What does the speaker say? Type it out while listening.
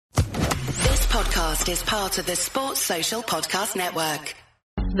podcast is part of the Sports Social Podcast Network.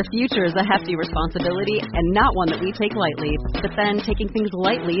 The future is a hefty responsibility and not one that we take lightly. But then taking things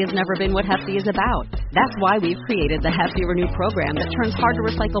lightly has never been what Hefty is about. That's why we've created the Hefty Renew program that turns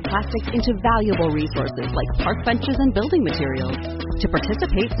hard-to-recycle plastics into valuable resources like park benches and building materials. To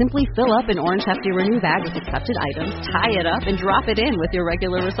participate, simply fill up an orange Hefty Renew bag with accepted items, tie it up, and drop it in with your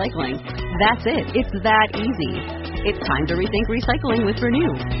regular recycling. That's it. It's that easy. It's time to rethink recycling with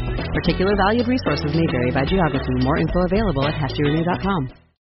Renew. Particular valued resources may vary by geography. More info available at heftyrenew.com.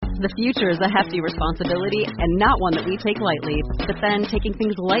 The future is a hefty responsibility and not one that we take lightly. But then taking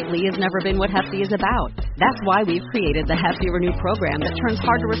things lightly has never been what Hefty is about. That's why we've created the Hefty Renew program that turns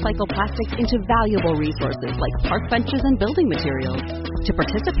hard-to-recycle plastics into valuable resources like park benches and building materials. To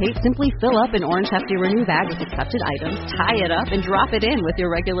participate, simply fill up an orange Hefty Renew bag with accepted items, tie it up, and drop it in with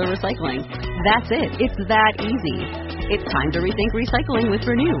your regular recycling. That's it. It's that easy. It's time to rethink recycling with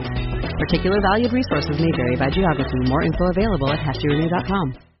Renew. Particular valued resources may vary by geography. More info available at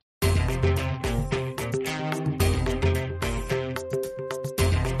heftyrenew.com.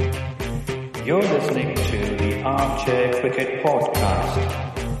 You're listening to the Armchair Cricket Podcast.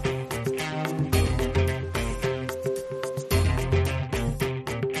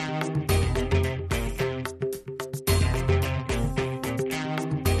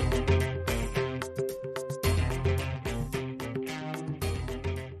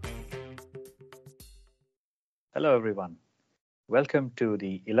 Hello everyone. Welcome to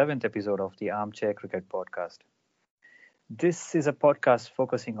the 11th episode of the Armchair Cricket Podcast. This is a podcast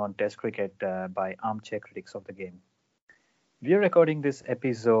focusing on Test cricket by armchair critics of the game. We are recording this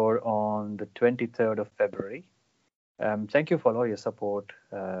episode on the 23rd of February. Thank you for all your support.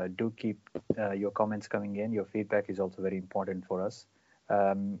 Do keep your comments coming in. Your feedback is also very important for us.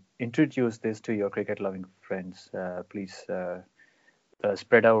 Introduce this to your cricket-loving friends. Please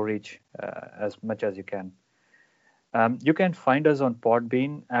spread our reach as much as you can. You can find us on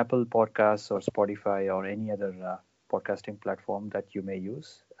Podbean, Apple Podcasts, or Spotify, or any other podcasting platform that you may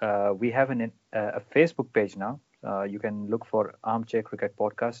use. We have a Facebook page now. You can look for Armchair Cricket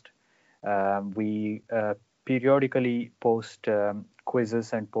Podcast. We periodically post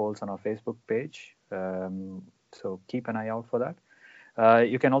quizzes and polls on our Facebook page. So keep an eye out for that.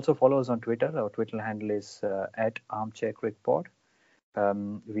 You can also follow us on Twitter. Our Twitter handle is at Armchair Cricket Pod.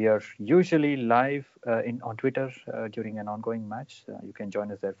 We are usually live on Twitter during an ongoing match. You can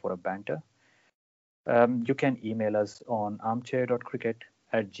join us there for a banter. You can email us on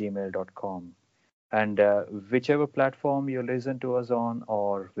armchair.cricket@gmail.com. And whichever platform you listen to us on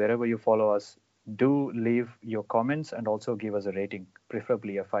or wherever you follow us, do leave your comments and also give us a rating,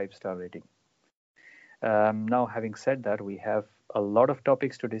 preferably a 5-star rating. Now, having said that, we have a lot of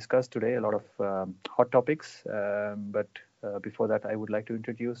topics to discuss today, a lot of hot topics. But before that, I would like to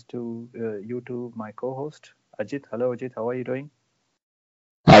introduce you to my co-host, Ajit. Hello, Ajit. How are you doing?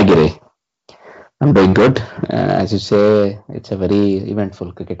 Hi, Giri. I'm doing good. As you say, it's a very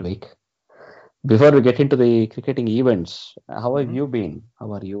eventful cricket week. Before we get into the cricketing events, how have you been?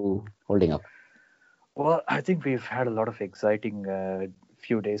 How are you holding up? Well, I think we've had a lot of exciting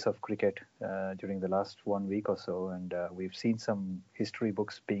few days of cricket during the last 1 week or so, and we've seen some history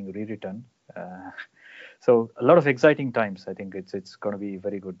books being rewritten. So a lot of exciting times. I think it's going to be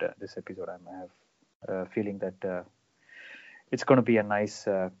very good, this episode. I have a feeling that it's going to be a nice,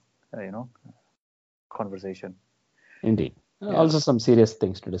 conversation. Indeed. Yeah. Also some serious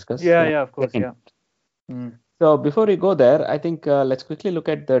things to discuss. Yeah, of course. Yeah. So before we go there, I think let's quickly look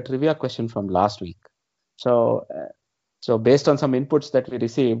at the trivia question from last week. So based on some inputs that we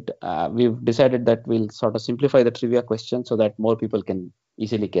received, we've decided that we'll sort of simplify the trivia question so that more people can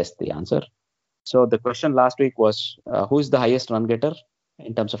easily guess the answer. So the question last week was, who is the highest run getter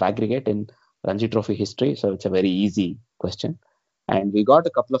in terms of aggregate in Ranji Trophy history? So it's a very easy question. And we got a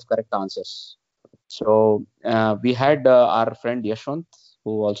couple of correct answers. So we had our friend Yashwant,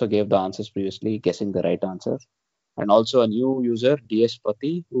 who also gave the answers previously, guessing the right answers. And also a new user, DS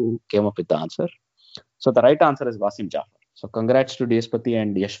Pati, who came up with the answer. So the right answer is Wasim Jafar. So congrats to DS Pati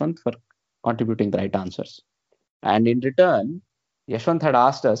and Yashwant for contributing the right answers. And in return, Yashwant had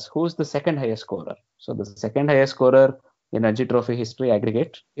asked us, who's the second highest scorer? So the second highest scorer in Ranji Trophy history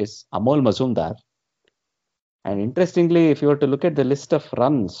aggregate is Amol Mazumdar. And interestingly, if you were to look at the list of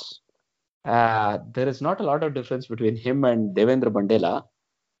runs, there is not a lot of difference between him and Devendra Bandela,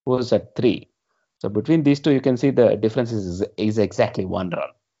 who is at 3. So between these two, you can see the difference is exactly 1 run.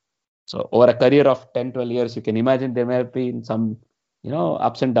 So over a career of 10, 12 years, you can imagine there may have been some,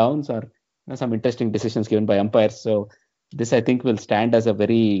 ups and downs or some interesting decisions given by umpires. So this, I think, will stand as a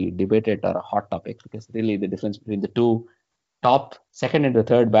very debated or a hot topic, because really the difference between the two top second and the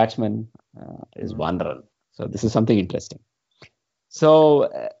third batsmen is 1 run. So this is something interesting. So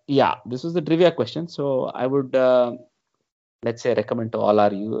this was the trivia question. So I would let's say recommend to all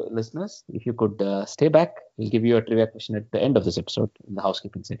our listeners, if you could stay back, we'll give you a trivia question at the end of this episode in the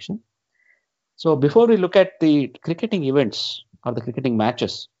housekeeping section. So before we look at the cricketing events or the cricketing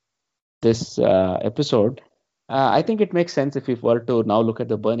matches this episode, I think it makes sense if we were to now look at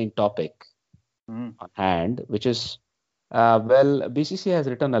the burning topic on hand, which is, BCCI has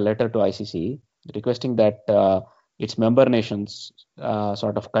written a letter to ICC requesting that its member nations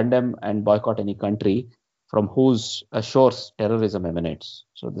sort of condemn and boycott any country from whose shores terrorism emanates.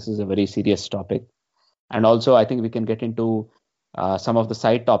 So this is a very serious topic. And also, I think we can get into some of the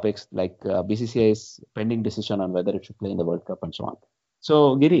side topics like BCCI's pending decision on whether it should play in the World Cup and so on.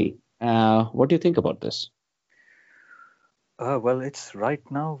 So, Giri, what do you think about this? Well, it's right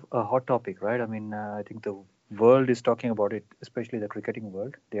now a hot topic, right? I mean, I think the world is talking about it, especially the cricketing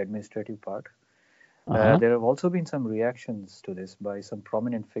world, the administrative part. There have also been some reactions to this by some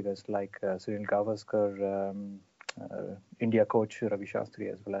prominent figures like Sunil Gavaskar, India coach Ravi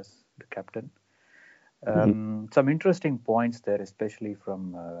Shastri, as well as the captain. Some interesting points there, especially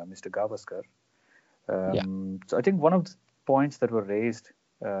from Mr. Gavaskar. So I think one of the points that were raised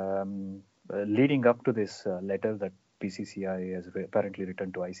leading up to this letter that BCCI has apparently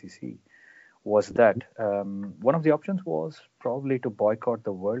written to ICC was that one of the options was probably to boycott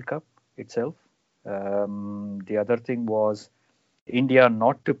the World Cup itself. The other thing was India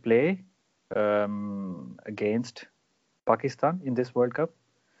not to play against Pakistan in this World Cup,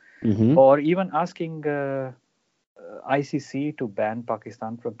 or even asking ICC to ban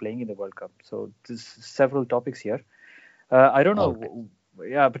Pakistan from playing in the World Cup. So there's several topics here. I don't know.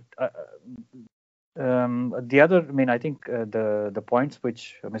 Yeah, but the other, I mean, I think the points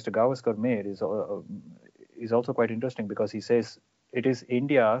which Mr. Gavaskar made is also quite interesting, because he says it is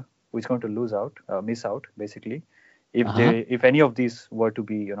India who is going to miss out, basically, if any of these were to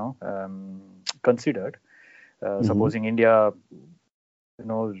be, considered. Supposing India,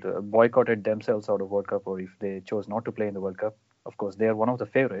 boycotted themselves out of World Cup, or if they chose not to play in the World Cup, of course they are one of the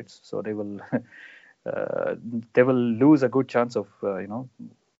favorites, so they will lose a good chance of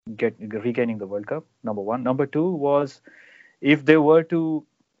regaining the World Cup. Number one. Number two was, if they were to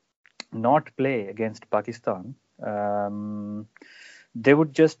not play against Pakistan, it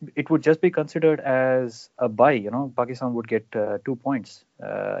would just be considered as a bye. Pakistan would get 2 points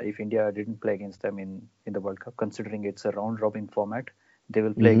if India didn't play against them in the World Cup, considering it's a round robin format. They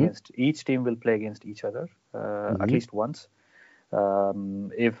will play each team will play against each other at least once.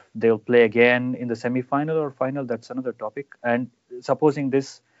 If they'll play again in the semi-final or final, that's another topic. And supposing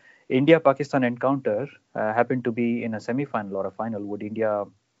this India-Pakistan encounter happened to be in a semi-final or a final, would India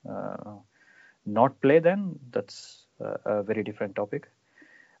not play then? That's a very different topic.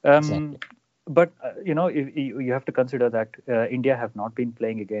 Exactly. But, you have to consider that India have not been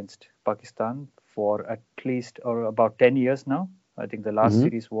playing against Pakistan for at least or about 10 years now. I think the last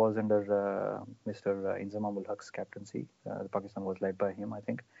series was under Mr. Inzamam ul Haq's captaincy. Pakistan was led by him, I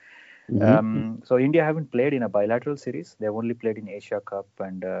think. So India haven't played in a bilateral series. They've only played in Asia Cup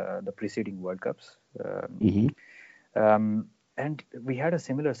and the preceding World Cups. And we had a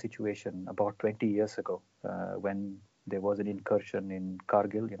similar situation about 20 years ago when there was an incursion in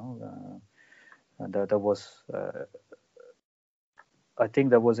Kargil. There was, I think,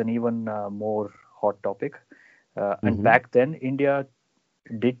 there was an even more hot topic. And back then, India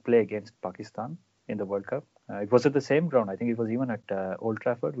did play against Pakistan in the World Cup. It was at the same ground. I think it was even at Old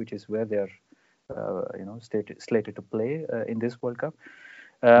Trafford, which is where they're, slated to play in this World Cup.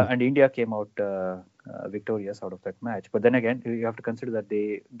 And India came out victorious out of that match. But then again, you have to consider that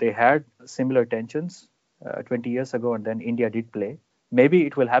they had similar tensions 20 years ago, and then India did play. Maybe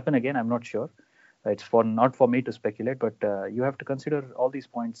it will happen again. I'm not sure. It's not for me to speculate, but you have to consider all these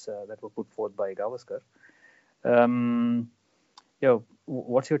points that were put forth by Gavaskar.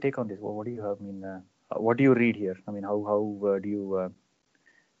 What's your take on this? What do you have? I mean, what do you read here? I mean, how do you,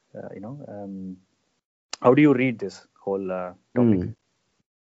 how do you read this whole topic?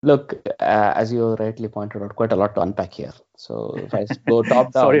 Look, as you rightly pointed out, quite a lot to unpack here. So if I go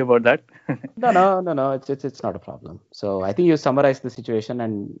top down. Sorry about that. No. It's not a problem. So I think you summarized the situation,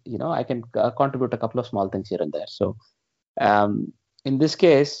 and I can contribute a couple of small things here and there. So in this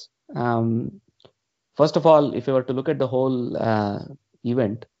case, first of all, if you were to look at the whole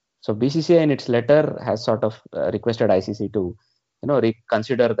event, so BCCI in its letter has sort of requested ICC to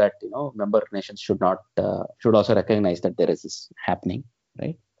reconsider that member nations should also recognize that there is this happening,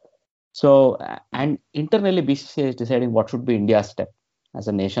 right? So and internally BCCI is deciding what should be India's step. as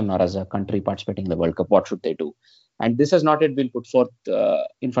a nation or as a country participating in the World Cup, what should they do? And this has not yet been put forth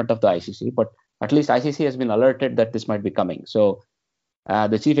in front of the ICC, but at least ICC has been alerted that this might be coming. So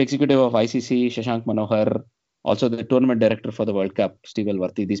the chief executive of ICC, Shashank Manohar, also the tournament director for the World Cup, Steve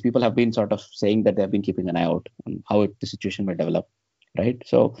Elworthy, these people have been sort of saying that they have been keeping an eye out on how the situation may develop, right?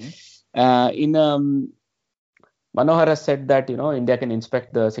 So in Manohar has said that India can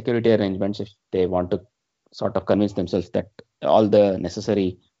inspect the security arrangements if they want to sort of convince themselves that all the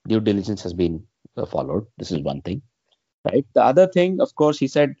necessary due diligence has been followed. This is one thing, right? The other thing, of course, he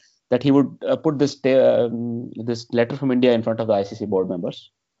said that he would put this letter from India in front of the ICC board members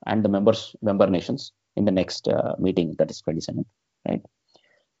and the member nations in the next meeting, that is 27th, right?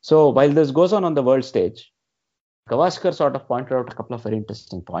 So while this goes on the world stage, Gavaskar sort of pointed out a couple of very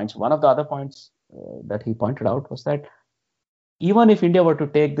interesting points. One of the other points that he pointed out was that even if India were to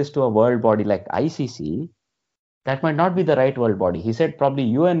take this to a world body like ICC, that might not be the right world body. He said probably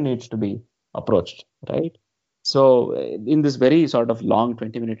UN needs to be approached, right? So in this very sort of long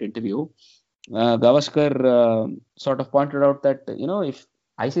 20-minute interview, Gavaskar sort of pointed out that, if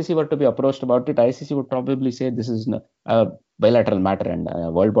ICC were to be approached about it, ICC would probably say this is a bilateral matter, and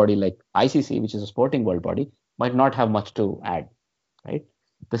a world body like ICC, which is a sporting world body, might not have much to add, right?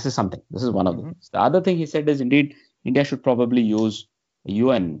 This is one of the things. The other thing he said is indeed India should probably use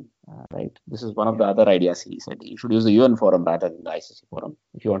UN, right? This is one of the other ideas he said. You should use the UN forum rather than the ICC forum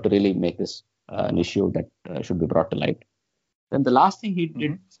if you want to really make this an issue that should be brought to light. Then the last thing he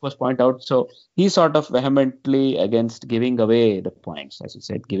did was point out, so he's sort of vehemently against giving away the points, as you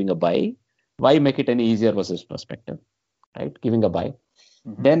said, giving a bye. Why make it any easier was his perspective, right? Giving a bye.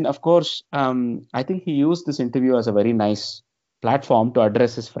 Then, of course, I think he used this interview as a very nice platform to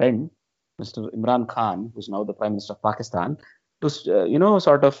address his friend, Mr. Imran Khan, who's now the Prime Minister of Pakistan, to,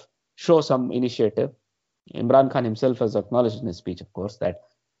 sort of show some initiative. Imran Khan himself has acknowledged in his speech, of course, that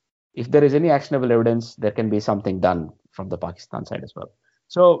if there is any actionable evidence, there can be something done from the Pakistan side as well.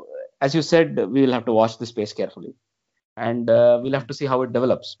 So, as you said, we will have to watch this space carefully. And we'll have to see how it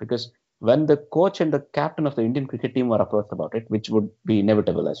develops, because when the coach and the captain of the Indian cricket team were approached about it, which would be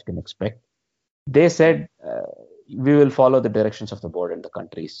inevitable, as you can expect, they said, we will follow the directions of the board and the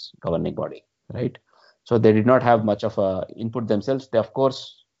country's governing body, right? So they did not have much of a input themselves. They, of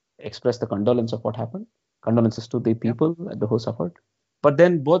course, expressed the condolences of what happened, condolences to the people who suffered. But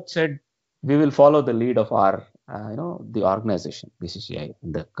then both said, we will follow the lead of our, the organization, BCCI,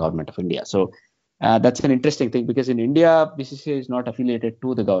 and the government of India. So that's an interesting thing, because in India, BCCI is not affiliated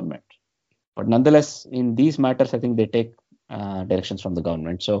to the government. But nonetheless, in these matters, I think they take directions from the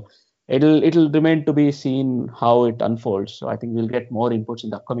government. So it'll remain to be seen how it unfolds. So I think we'll get more inputs in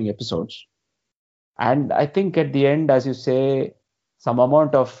the upcoming episodes. And I think at the end, as you say, some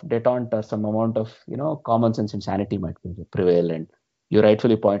amount of detente or some amount of common sense and sanity might prevail. And you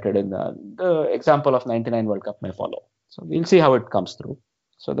rightfully pointed in the example of 99 World Cup may follow. So we'll see how it comes through.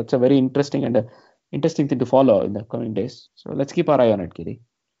 So that's a very interesting thing to follow in the coming days. So let's keep our eye on it, Giri.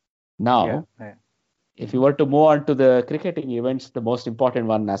 Now, if you were to move on to the cricketing events, the most important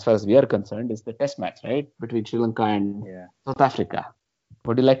one, as far as we are concerned, is the test match, right? Between Sri Lanka and South Africa.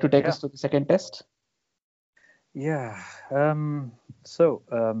 Would you like to take us to the second test? Yeah. So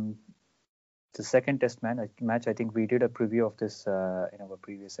the second test match, I think we did a preview of this in our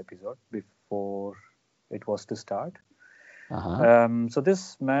previous episode before it was to start. So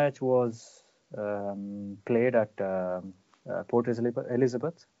this match was played at Port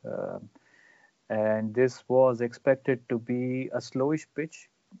Elizabeth, and this was expected to be a slowish pitch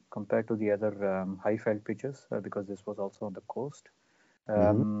compared to the other high-feld pitches, because this was also on the coast.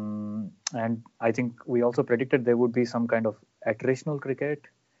 And I think we also predicted there would be some kind of attritional cricket,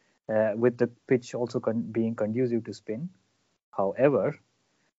 with the pitch also being conducive to spin. However,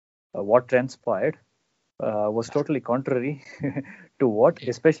 what transpired was totally contrary to what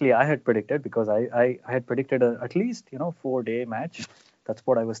especially I had predicted, because I had predicted at least 4-day match. That's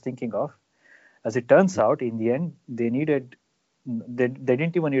what I was thinking of. As it turns out, in the end, they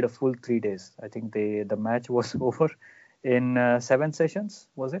didn't even need a full 3 days. I think the match was over in 7 sessions,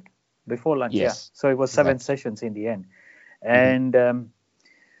 was it? Before lunch, yes. So it was 7 sessions in the end. And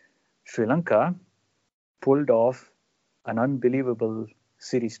Sri Lanka pulled off an unbelievable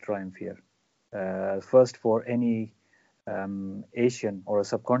series triumph here. First for any Asian or a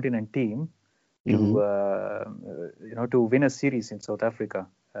subcontinent team to win a series in South Africa.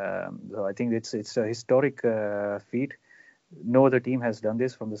 So I think it's a historic feat. No other team has done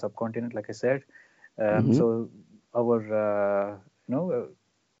this from the subcontinent, like I said. So our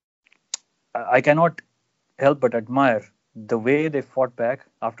I cannot help but admire the way they fought back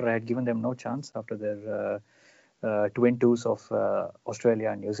after I had given them no chance after their twin twos of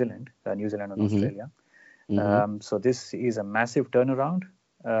Australia and New Zealand, New Zealand and Australia. So this is a massive turnaround,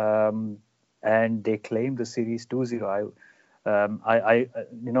 and they claim the series 2-0. I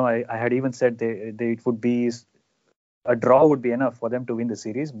had even said it would be a draw would be enough for them to win the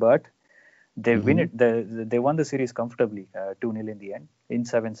series, but they win it. They won the series comfortably, 2-0 in the end in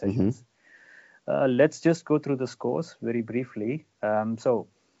 7 sessions. Let's just go through the scores very briefly. So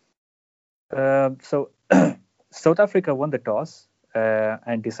South Africa won the toss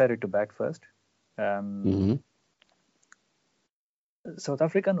and decided to bat first. South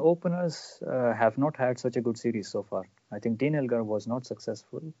African openers have not had such a good series so far. I think Dean Elgar was not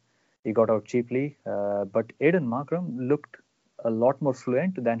successful. He got out cheaply, but Aiden Markram looked a lot more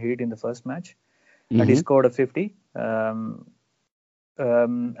fluent than he did in the first match, and he scored a 50.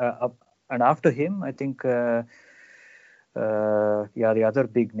 And after him, I think, the other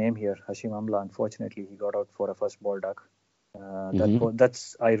big name here, Hashim Amla, unfortunately, he got out for a first ball duck.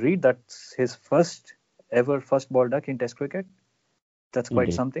 That's his first ever first ball duck in Test cricket. That's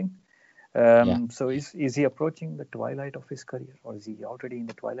quite something. So is he approaching the twilight of his career, or is he already in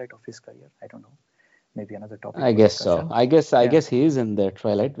the twilight of his career? I don't know. Maybe another topic. I guess so. I guess he is in the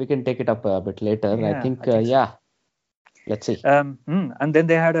twilight. We can take it up a bit later. I think so. Let's see. And then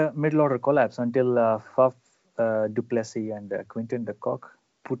they had a middle order collapse until Faf du Plessis and Quinton de Kock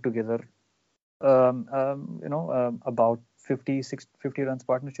put together about 50 runs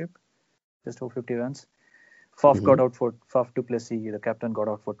partnership, just over 50 runs. Faf du Plessis, the captain, got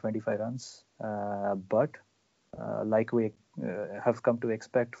out for 25 runs. But like we have come to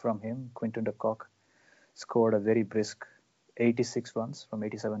expect from him, Quinton de Kock scored a very brisk 86 runs from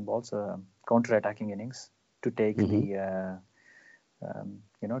 87 balls, counter-attacking innings to take the,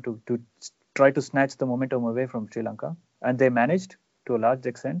 to try to snatch the momentum away from Sri Lanka. And they managed to a large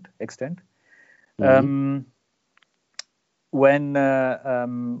extent. When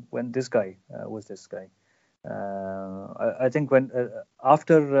this guy I think when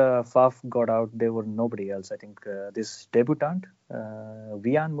after Faf got out, there were nobody else. I think this debutant,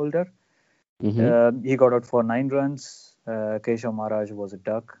 Vian Mulder, he got out for 9 runs. Keshav Maharaj was a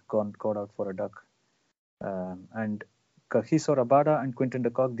duck, got out for a duck. And Kagiso Rabada and Quinton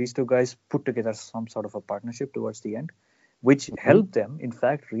de Kock, these two guys put together some sort of a partnership towards the end, which helped them, in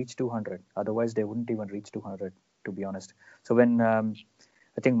fact, reach 200. Otherwise, they wouldn't even reach 200, to be honest. So when I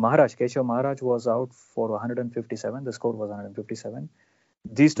think Keshav Maharaj was out for 157, the score was 157.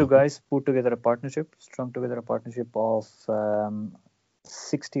 These two guys strung together a partnership of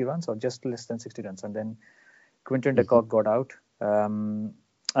 60 runs or just less than 60 runs. And then Quinton de Kock got out.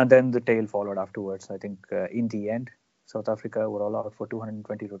 And then the tail followed afterwards. I think in the end, South Africa were all out for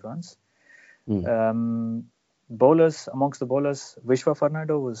 222 runs. Amongst the bowlers, Vishwa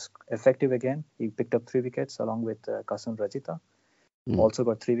Fernando was effective again. He picked up 3 wickets along with Kasun Rajitha. Also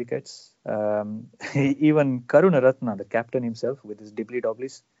got 3 wickets. Even Karuna Ratna, the captain himself, with his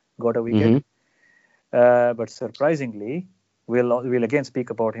dibbly-dobblies, got a wicket. But surprisingly, we'll again speak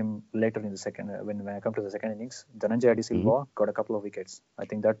about him later in the second when I come to the second innings. Dhananjaya De Silva got a couple of wickets. I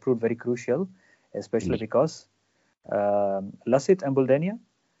think that proved very crucial, especially because Lasith Ambuldenia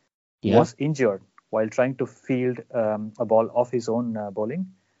was injured while trying to field a ball off his own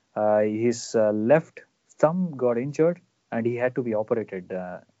bowling. His left thumb got injured, and he had to be operated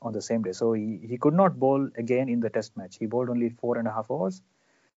on the same day. So he could not bowl again in the test match. He bowled only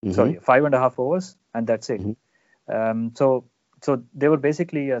 5.5 overs, and that's it. So they were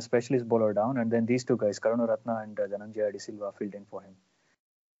basically a specialist bowler down, and then these two guys, Karuna Ratna and Dhananjaya De Silva, filled in for him.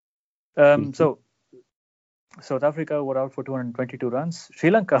 So South Africa were out for 222 runs. Sri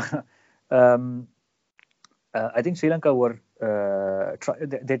Lanka, I think Sri Lanka were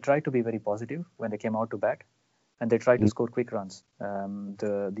they tried to be very positive when they came out to bat, and they tried to score quick runs.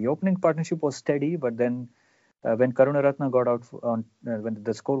 The opening partnership was steady, but then when Karuna Ratna got out when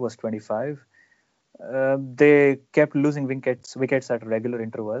the score was 25, they kept losing wickets at regular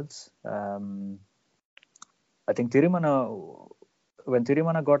intervals. I think when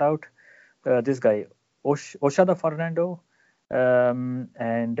Thirimana got out, this guy Oshada Fernando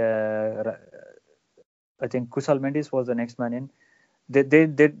and I think Kusal Mendes was the next man in.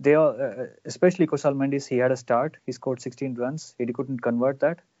 They all, especially Kusal Mendes, he had a start. He scored 16 runs. He couldn't convert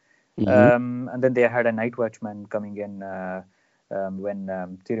that. And then they had a night watchman coming in when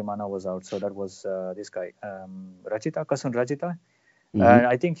Thirimana was out. So that was this guy, Kasun Rajitha.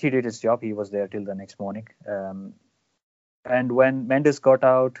 I think he did his job. He was there till the next morning. And when Mendes got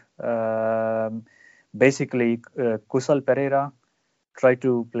out, basically Kusal Pereira tried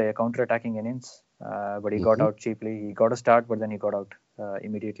to play a counter-attacking innings. but he got out cheaply. He got a start, but then he got out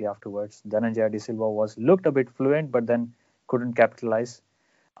immediately afterwards. Dhananjaya De Silva looked a bit fluent, but then couldn't capitalize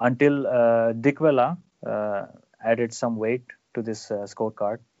until Dikwela added some weight to this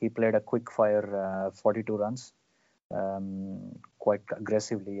scorecard. He played a quick fire 42 runs quite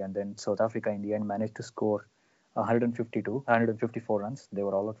aggressively, and then South Africa in the end managed to score 154 runs. They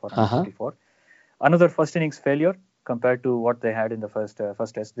were all out for 154. Another first innings failure compared to what they had in the first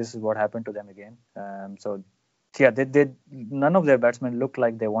test. This is what happened to them again. So they none of their batsmen looked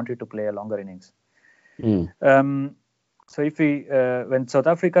like they wanted to play a longer innings. So if we when South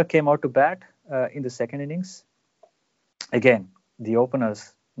Africa came out to bat in the second innings, again the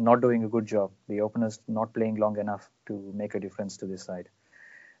openers not doing a good job. The openers not playing long enough to make a difference to this side.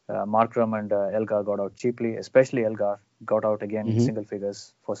 Markram and Elgar got out cheaply, especially Elgar got out again in single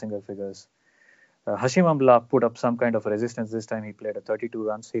figures. Hashim Amla put up some kind of resistance this time. He played a 32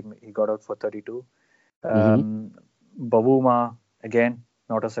 runs. He got out for 32. Bavuma, again,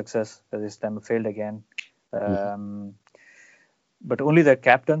 not a success. This time failed again. But only the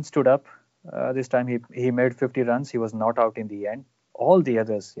captain stood up. This time he made 50 runs. He was not out in the end. All the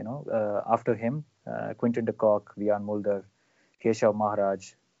others, after him, Quinton de Kock, Vian Mulder, Keshav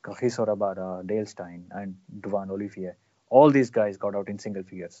Maharaj, Kagiso Rabada, Dale Steyn, and Duvan Olivier. All these guys got out in single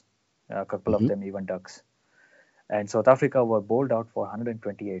figures. A couple of them even ducks. And South Africa were bowled out for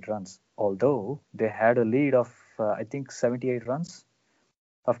 128 runs, although they had a lead of, I think, 78 runs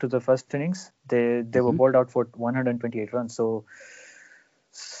after the first innings. They were bowled out for 128 runs. So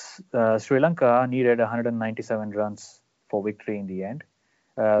Sri Lanka needed 197 runs for victory in the end.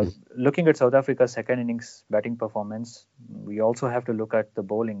 Looking at South Africa's second innings batting performance, we also have to look at the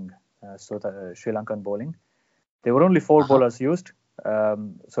bowling, Sri Lankan bowling. There were only 4 bowlers used.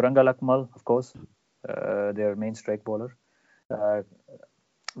 Suranga Lakmal, of course, their main strike bowler.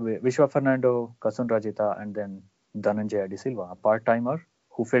 Vishwa Fernando, Kasun Rajita, and then Dhananjaya De Silva, a part-timer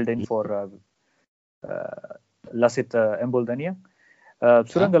who filled in for Lasit Embuldania.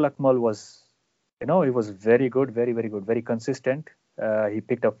 Suranga Lakmal was, he was very good, very, very good, very consistent. He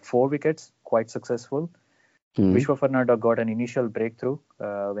picked up 4 wickets, quite successful. Vishwa Fernando got an initial breakthrough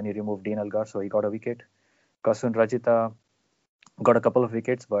when he removed Dean Elgar, so he got a wicket. Kasun Rajita got a couple of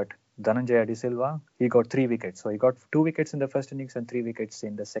wickets, but Dhananjaya De Silva, he got 3 wickets. So he got 2 wickets in the first innings and 3 wickets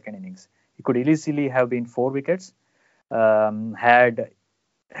in the second innings. He could easily have been 4 wickets had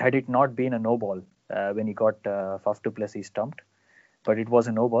it not been a no ball when he got Faf du Plessis stumped. But it was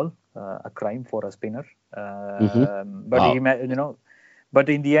a no ball, a crime for a spinner. But but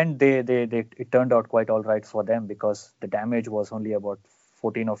in the end, it turned out quite all right for them because the damage was only about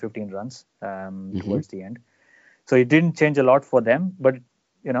 14 or 15 runs towards the end. So it didn't change a lot for them, but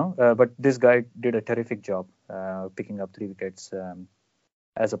this guy did a terrific job picking up 3 wickets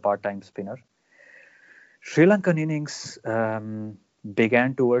as a part-time spinner. Sri Lankan innings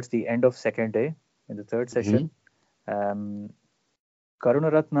began towards the end of second day in the third session.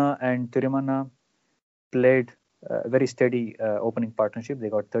 Karunaratne and Thirumanna played a very steady opening partnership. They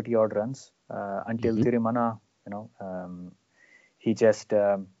got 30 odd runs until Thirumanna, he just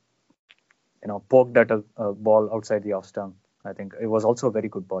poked at a ball outside the off stump. I think it was also a very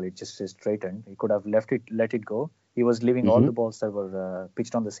good ball. It just straightened. He could have let it go. He was leaving all the balls that were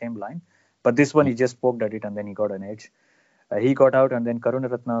pitched on the same line, but this one he just poked at it and then he got an edge. He got out, and then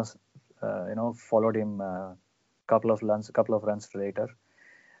Karunaratne, followed him couple of runs later,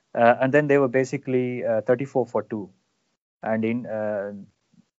 and then they were basically 34 for 2, and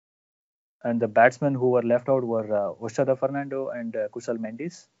the batsmen who were left out were Oshada Fernando and Kusal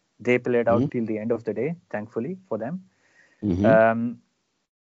Mendes. They played out till the end of the day, thankfully for them.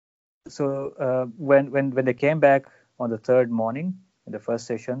 So when they came back on the third morning in the first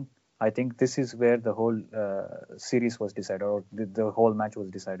session, I think this is where the whole series was decided, or the whole match was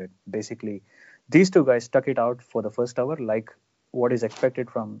decided. Basically, these 2 guys stuck it out for the first hour, like what is expected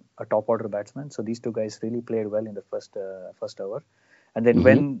from a top order batsman. So these 2 guys really played well in the first hour. And then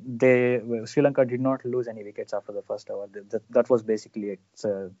when Sri Lanka did not lose any wickets after the first hour, that was basically it.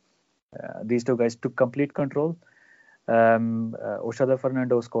 So, these 2 guys took complete control. Oshada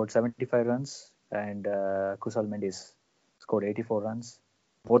Fernando scored 75 runs and Kusal Mendes scored 84 runs.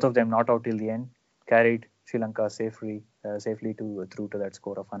 Both of them not out till the end, carried Sri Lanka safely through to that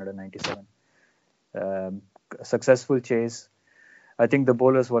score of 197. Successful chase. I think the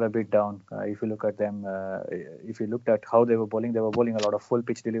bowlers were a bit down. If you look at them, if you looked at how they were bowling a lot of full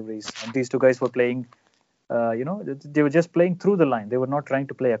pitch deliveries. And these 2 guys were playing, they were just playing through the line. They were not trying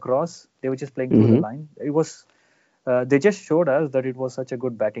to play across. They were just playing through the line. It was, they just showed us that it was such a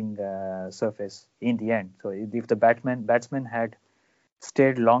good batting surface in the end. So if the batsmen had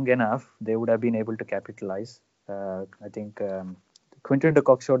stayed long enough, they would have been able to capitalize. I think Quinton de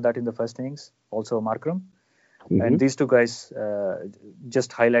Kock showed that in the first innings, also Markram. And these two guys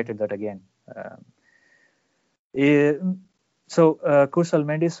just highlighted that again. So Kusal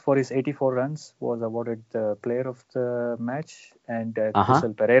Mendes, for his 84 runs, was awarded the player of the match, and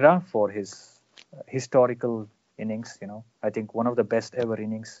Kusal Pereira for his historical innings. I think one of the best ever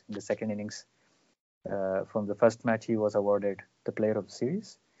innings in the second innings. From the first match, he was awarded the player of the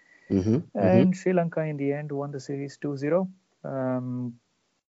series. And Sri Lanka in the end won the series 2-0,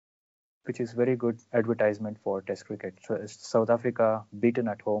 which is very good advertisement for Test cricket. So South Africa beaten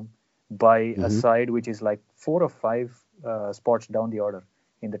at home by a side which is like 4 or 5 spots down the order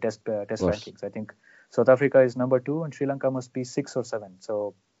in the Test rankings. I think South Africa is number 2 and Sri Lanka must be 6 or 7.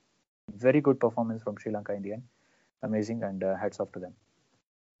 So very good performance from Sri Lanka in the end. Amazing, and hats off to them.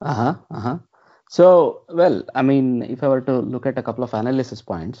 So, well, I mean, if I were to look at a couple of analysis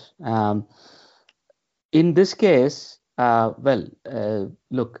points, in this case,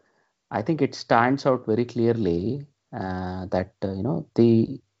 look, I think it stands out very clearly that,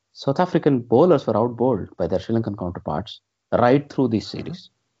 the South African bowlers were outbowled by their Sri Lankan counterparts right through this series.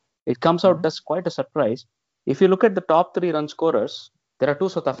 It comes out as quite a surprise. If you look at the top 3 run scorers, there are 2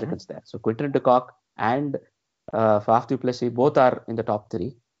 South Africans there. So Quinton de Kock and Faf du Plessis both are in the top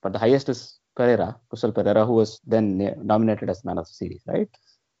 3, but the highest is Kusal Pereira, who was then nominated as man of the series, right?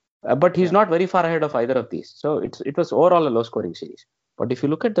 But he's not very far ahead of either of these. So it was overall a low scoring series. But if you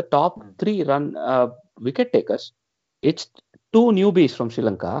look at the top 3 run wicket takers, it's 2 newbies from Sri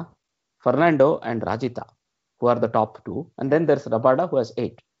Lanka, Fernando and Rajitha, who are the top 2. And then there's Rabada, who has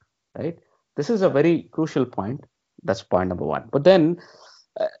 8, right? This is a very crucial point. That's point number 1. But then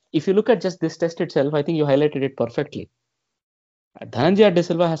if you look at just this test itself, I think you highlighted it perfectly. Dhananjaya De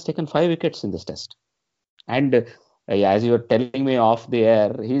Silva has taken 5 wickets in this test. And as you were telling me off the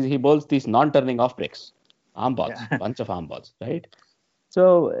air, he bowls these non-turning off breaks, arm balls, bunch of arm balls, right?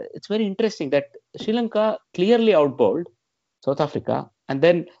 So it's very interesting that Sri Lanka clearly outbowled South Africa, and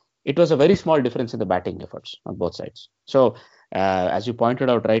then it was a very small difference in the batting efforts on both sides. So as you pointed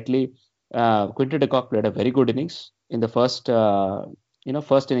out rightly, Quinton de Kock played a very good innings in the first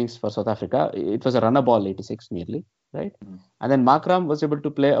innings for South Africa. It was a runner ball 86 nearly, right? And then Markram was able to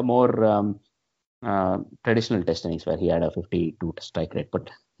play a more traditional test innings where he had a 52 strike rate, but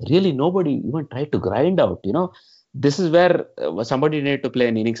really nobody even tried to grind out. This is where somebody needed to play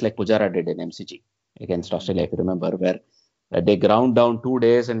an innings like Pujara did in MCG against Australia, if you remember, where they ground down 2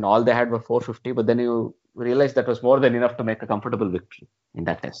 days and all they had were 450, but then you realize that was more than enough to make a comfortable victory in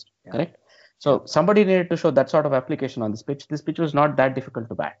that test, correct? So somebody needed to show that sort of application on this pitch. This pitch was not that difficult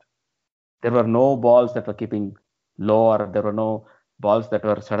to bat. There were no balls that were keeping low, or there were no balls that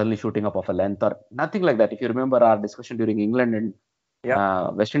were suddenly shooting up off a length, or nothing like that. If you remember our discussion during England and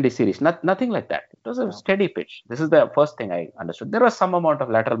West Indies series, nothing like that. It was a steady pitch. This is the first thing I understood. There was some amount of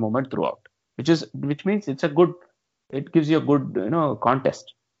lateral movement throughout, which means it gives you a good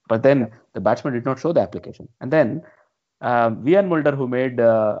contest. But then the batsman did not show the application. And then Vian Mulder, who made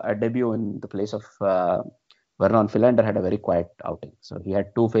a debut in the place of Vernon Philander, had a very quiet outing. So he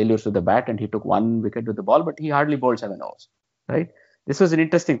had 2 failures with the bat and he took 1 wicket with the ball, but he hardly bowled 7 overs, right? This was an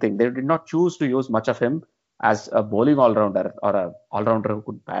interesting thing. They did not choose to use much of him as a bowling all-rounder or a all-rounder who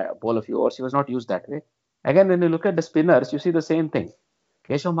could bowl a few overs. He was not used that way. Again, when you look at the spinners, you see the same thing.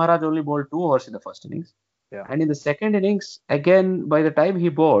 Keshav Maharaj only bowled 2 overs in the first innings. And in the second innings, again, by the time he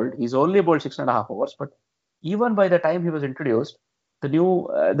bowled, he's only bowled 6.5 overs. But even by the time he was introduced, the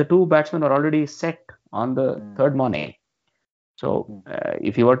 2 batsmen were already set on the third morning. So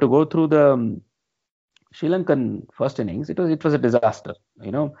if you were to go through the Sri Lankan first innings, it was a disaster.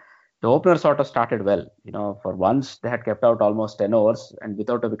 The opener sort of started well. For once they had kept out almost 10 overs and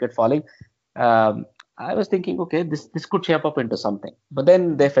without a wicket falling. I was thinking, okay, this could shape up into something. But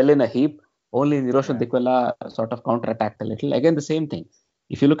then they fell in a heap. Only Niroshan Dikwala sort of counter-attacked a little. Again, the same thing.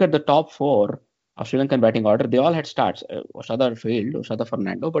 If you look at the top 4 of Sri Lankan batting order, they all had starts. Oshada failed, Oshada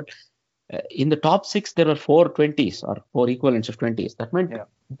Fernando, but in the top 6, there were 4 20s or 4 equivalents of 20s. That meant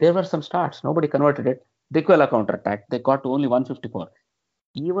there were some starts. Nobody converted it. Dikwala counter-attacked. They got to only 154.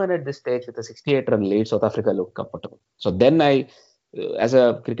 Even at this stage, with a 68-run lead, South Africa looked comfortable. So then as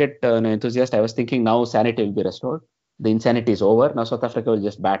a cricket enthusiast, I was thinking now sanity will be restored. The insanity is over. Now South Africa will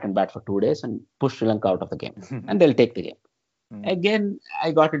just bat for 2 days and push Sri Lanka out of the game. And they'll take the game. Again,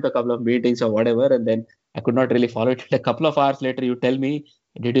 I got into a couple of meetings or whatever, and then I could not really follow it. A couple of hours later, you tell me,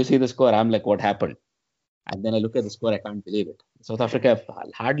 did you see the score? I'm like, what happened? And then I look at the score, I can't believe it. South Africa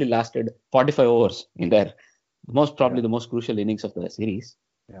hardly lasted 45 overs in their probably the most crucial innings of the series.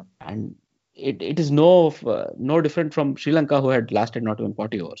 And it is no different from Sri Lanka, who had lasted not even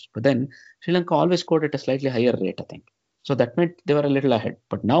 40 overs. But then Sri Lanka always scored at a slightly higher rate, I think. So that meant they were a little ahead.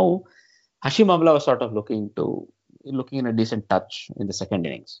 But now Hashim Amla was sort of looking in a decent touch in the second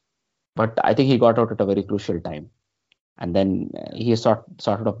innings. But I think he got out at a very crucial time. And then he sort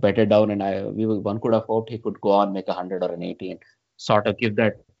of betted down, and one could have hoped he could go on, make 100 or an 80, and sort of give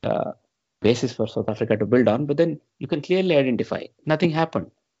that basis for South Africa to build on. But then you can clearly identify nothing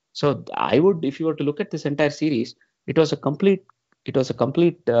happened. So I would, if you were to look at this entire series, it was a complete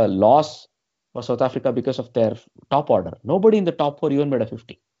loss for South Africa because of their top order. Nobody in the top four even made a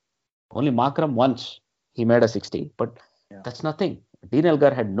 50. Only Markram once he made a 60, but that's nothing. Dean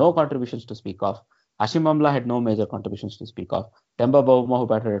Elgar had no contributions to speak of. Hashim Amla had no major contributions to speak of. Temba Bavuma, who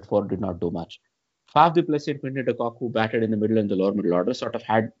batted at 4, did not do much. Faf du Plessis and Quinton de Kock, who batted in the middle and the lower middle order, sort of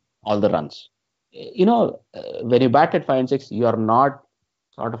had all the runs. When you bat at 5 and 6, you are not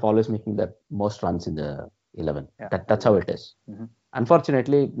sort of always making the most runs in the 11. That's how it is. Mm-hmm.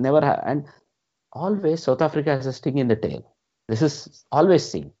 Unfortunately, never and always South Africa has a sting in the tail. This is always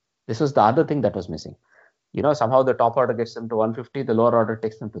seen. This was the other thing that was missing. Somehow the top order gets them to 150, the lower order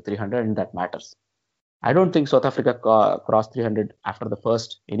takes them to 300, and that matters. I don't think South Africa crossed 300 after the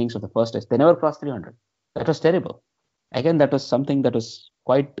first innings of the first test. They never crossed 300. That was terrible. Again, that was something that was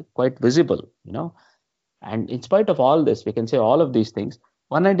quite visible, And in spite of all this, we can say all of these things,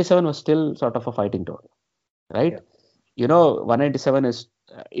 197 was still sort of a fighting total, right? Yeah. 197 is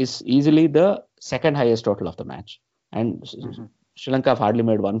easily the second highest total of the match. And Sri Lanka have hardly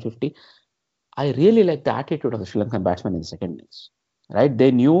made 150. I really like the attitude of the Sri Lankan batsmen in the second innings, right?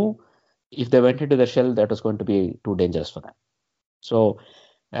 They knew if they went into the shell, that was going to be too dangerous for them. So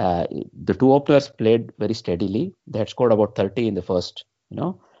the two openers played very steadily. They had scored about 30 in the first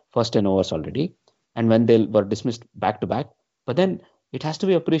 10 overs already. And when they were dismissed back to back, but then it has to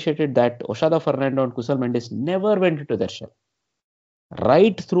be appreciated that Oshada Fernando and Kusal Mendes never went into their shell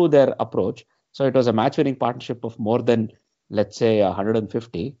right through their approach. So it was a match-winning partnership of more than, let's say,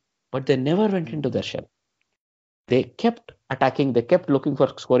 150, but they never went into their shell. They kept attacking, they kept looking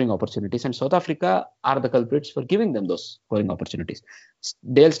for scoring opportunities, and South Africa are the culprits for giving them those scoring opportunities.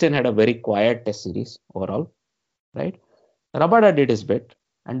 Dale Steyn had a very quiet test series overall, right? Rabada did his bit,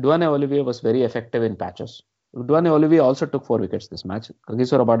 and Duane Olivier was very effective in patches. Duane Olivier also took 4 wickets this match.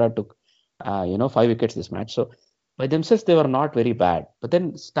 Kagiso Rabada took, 5 wickets this match. So by themselves, they were not very bad. But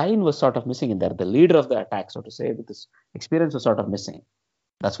then Steyn was sort of missing in there. The leader of the attack, so to say, with his experience was sort of missing.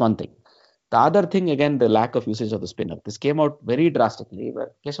 That's one thing. The other thing, again, the lack of usage of the spinner. This came out very drastically,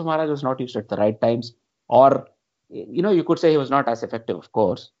 where Keshav Maharaj was not used at the right times, or, you could say he was not as effective, of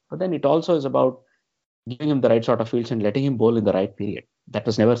course. But then it also is about giving him the right sort of fields and letting him bowl in the right period. That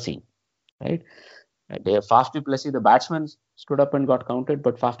was never seen, right? Faf du Plessis, the batsman, stood up and got counted,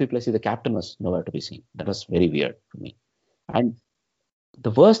 but Faf du Plessis, the captain, was nowhere to be seen. That was very weird for me. And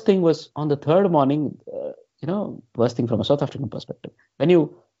the worst thing was on the third morning, worst thing from a South African perspective. When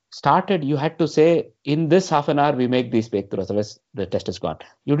you started, you had to say, in this half an hour, we make these breakthroughs, otherwise the test is gone.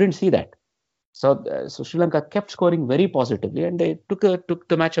 You didn't see that. So Sri Lanka kept scoring very positively, and they took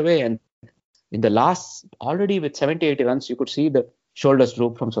the match away. And in the last, already with 70, 80 runs, you could see the shoulders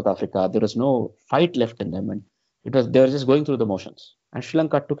droop from South Africa. There was no fight left in them, and they were just going through the motions. And Sri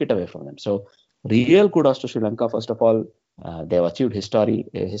Lanka took it away from them. So real kudos to Sri Lanka. First of all, they have achieved a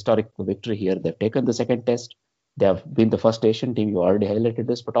historic victory here. They've taken the second test. They have been the first Asian team. You already highlighted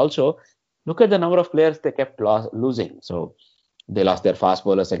this, but also look at the number of players they kept losing. So they lost their fast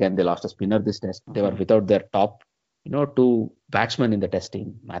bowlers again. They lost a spinner this test. They were without their top, 2 batsmen in the test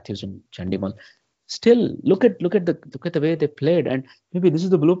team, Matthews and Chandimal. Still, look at the way they played, and maybe this is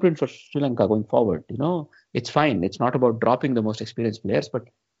the blueprint for Sri Lanka going forward. It's fine. It's not about dropping the most experienced players, but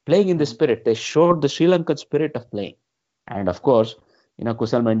playing in the spirit. They showed the Sri Lankan spirit of playing, and of course,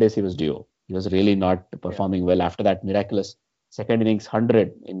 Kusal Mendes, he was due. He was really not performing well after that miraculous second innings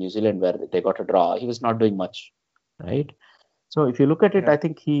 100 in New Zealand where they got a draw. He was not doing much, right? So if you look at it, I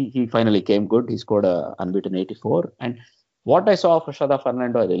think he finally came good. He scored a unbeaten 84. And what I saw of Oshada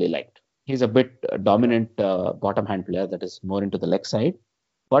Fernando, I really liked. He's a bit dominant bottom hand player that is more into the leg side.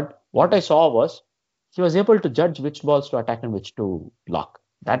 But what I saw was he was able to judge which balls to attack and which to block.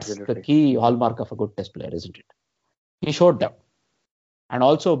 That's the key hallmark of a good test player, isn't it? He showed that. And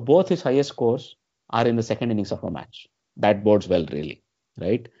also, both his highest scores are in the second innings of a match. That bodes well, really,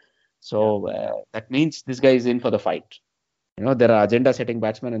 right? So that means this guy is in for the fight. There are agenda-setting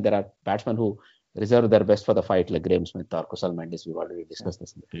batsmen, and there are batsmen who reserve their best for the fight, like Graeme Smith or Kusal Mendes. We've already discussed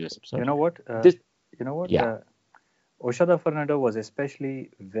this in the previous episode. You know what? Oshada Fernando was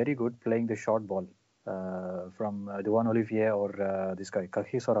especially very good playing the short ball. from Duan Olivier or this guy,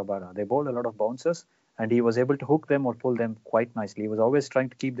 Kagiso Rabada. They bowled a lot of bouncers, and he was able to hook them or pull them quite nicely. He was always trying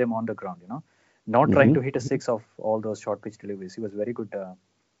to keep them on the ground, not trying to hit a six off all those short pitch deliveries. He was very good,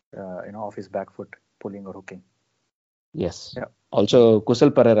 off his back foot, pulling or hooking. Yes. Yeah. Also,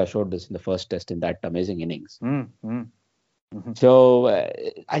 Kusal Pereira showed this in the first test in that amazing innings. So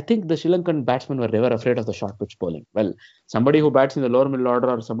I think the Sri Lankan batsmen were never afraid of the short pitch bowling. Well, somebody who bats in the lower middle order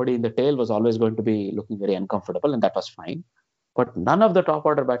or somebody in the tail was always going to be looking very uncomfortable, and that was fine. But none of the top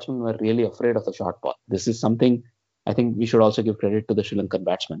order batsmen were really afraid of the short ball. This is something I think we should also give credit to the Sri Lankan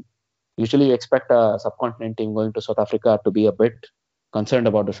batsmen. Usually you expect a subcontinent team going to South Africa to be a bit concerned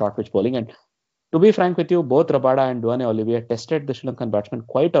about the short pitch bowling. And to be frank with you, both Rabada and Duane Olivier tested the Sri Lankan batsmen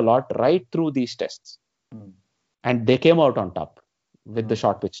quite a lot right through these tests. And they came out on top with the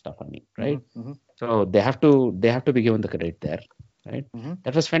short pitch stuff, right? So they have to be given the credit there, right?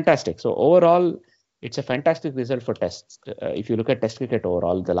 That was fantastic. So overall, it's a fantastic result for tests. If you look at test cricket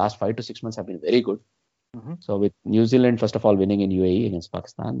overall, the last 5 to 6 months have been very good. So with New Zealand, first of all, winning in UAE against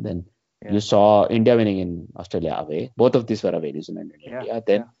Pakistan, then you saw India winning in Australia away. Both of these were away, New Zealand and India.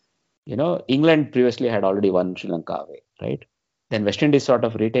 Then, England previously had already won Sri Lanka away, right? Then West Indies sort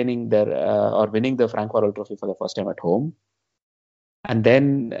of retaining their or winning the Frank Worrell Trophy for the first time at home. And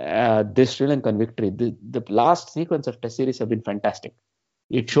then this Sri Lankan victory, the last sequence of test series have been fantastic.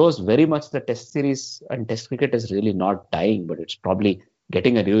 It shows very much the test series and test cricket is really not dying, but it's probably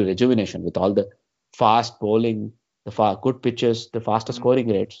getting a real rejuvenation with all the fast bowling, the good pitches, the faster scoring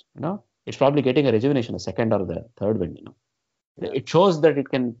rates. It's probably getting a rejuvenation, a second or the third wind. It shows that it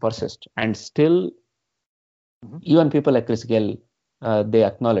can persist, and still, even people like Chris Gayle, they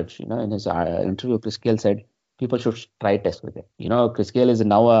acknowledge. In his interview, Chris Gayle said people should try test cricket. Chris Gayle is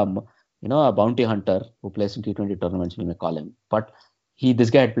now a bounty hunter who plays in T20 tournaments, we may call him, but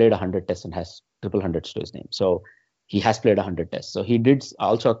this guy had played 100 tests and has triple hundreds to his name. So he has played 100 tests. So he did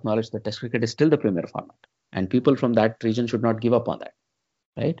also acknowledge that test cricket is still the premier format, and people from that region should not give up on that,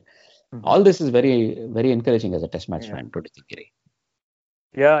 right? All this is very, very encouraging as a test match fan, don't you think, Giri?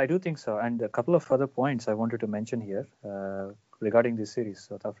 Yeah, I do think so. And a couple of other points I wanted to mention here regarding this series,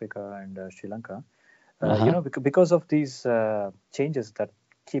 South Africa and Sri Lanka. Because of these changes that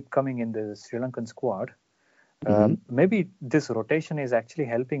keep coming in the Sri Lankan squad, maybe this rotation is actually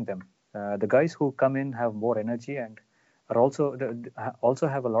helping them. The guys who come in have more energy and are also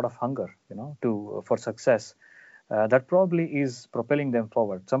have a lot of hunger, for success. That probably is propelling them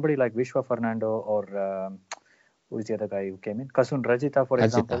forward. Somebody like Vishwa Fernando or who is the other guy who came in? Kasun Rajitha, for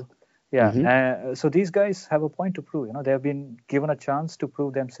example. Yeah. So these guys have a point to prove. They have been given a chance to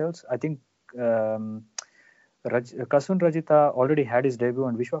prove themselves. I think Kasun Rajitha already had his debut,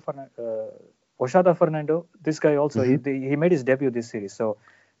 and Oshada Fernando, this guy also, he made his debut this series. So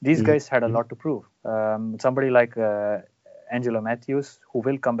these guys had a lot to prove. Somebody like Angelo Matthews, who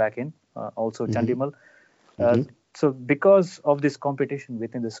will come back in, also Chandimal. So because of this competition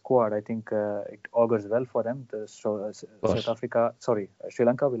within the squad, I think it augurs well for them. Sri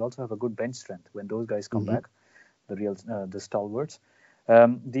Lanka will also have a good bench strength when those guys come back, the stalwarts.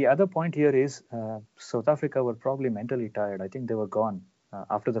 The other point here is South Africa were probably mentally tired. I think they were gone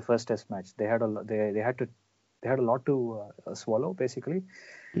after the first test match. They had a lot to swallow, basically.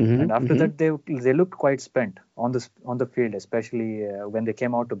 And after that, they looked quite spent on the field, especially when they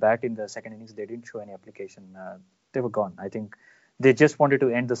came out to bat in the second innings. They didn't show any application. They were gone. I think they just wanted to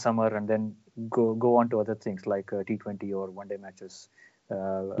end the summer and then go on to other things like T20 or one-day matches,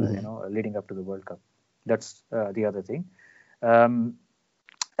 leading up to the World Cup. That's the other thing. And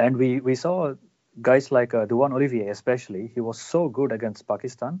we saw guys like Duan Olivier, especially. He was so good against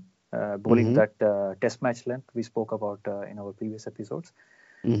Pakistan, bowling that test match length we spoke about in our previous episodes.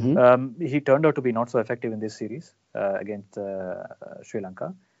 He turned out to be not so effective in this series against Sri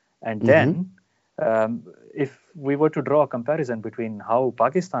Lanka. And then, if we were to draw a comparison between how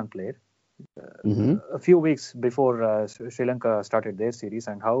Pakistan played a few weeks before Sri Lanka started their series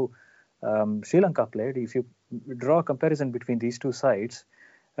and how Sri Lanka played, if you draw a comparison between these two sides,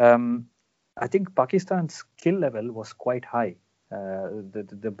 I think Pakistan's skill level was quite high.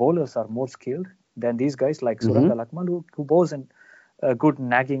 The bowlers are more skilled than these guys like Suranga Lakmal, who bowls in a good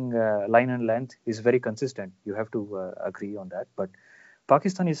nagging line and length, is very consistent. You have to agree on that. But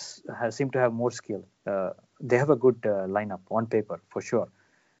Pakistan seem to have more skill. They have a good lineup on paper, for sure.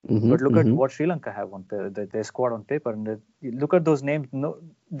 But look at what Sri Lanka have on their squad on paper. And look at those names. No,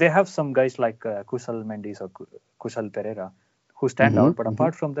 they have some guys like Kusal Mendes or Kusal Pereira who stand out. But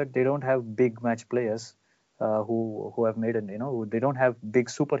apart from that, they don't have big match players who have made they don't have big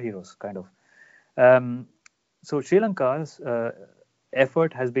superheroes, kind of. So Sri Lanka's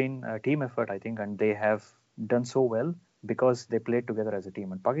effort has been a team effort, I think, and they have done so well because they played together as a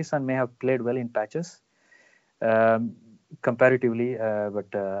team. And Pakistan may have played well in patches, um, comparatively,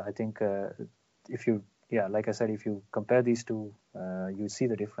 but I think if you, yeah, like I said, if you compare these two, you see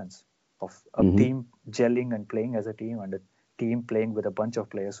the difference of a team gelling and playing as a team, and a team playing with a bunch of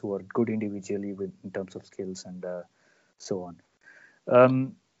players who are good individually in terms of skills and so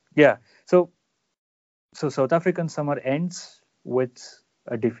on. Yeah, so South African summer ends with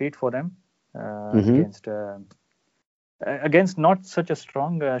a defeat for them against not such a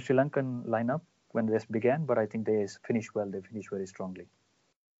strong Sri Lankan lineup when this began, but I think they finished well. They finished very strongly.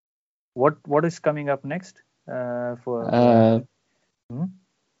 What is coming up next for?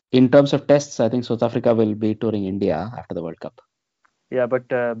 In terms of tests, I think South Africa will be touring India after the World Cup. Yeah, but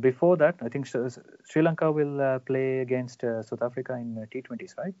before that, I think Sri Lanka will play against South Africa in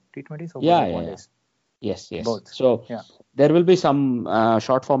T20s, right? T20s or one days? Yes. Both. So there will be some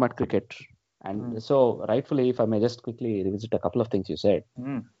short format cricket. And so rightfully, if I may just quickly revisit a couple of things you said.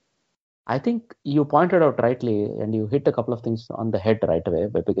 I think you pointed out rightly and you hit a couple of things on the head right away,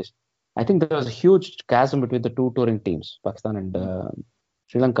 because I think there was a huge chasm between the two touring teams, Pakistan and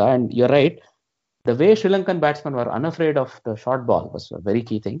Sri Lanka. And you're right. The way Sri Lankan batsmen were unafraid of the short ball was a very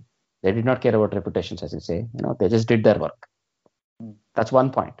key thing. They did not care about reputations, as you say. They just did their work. That's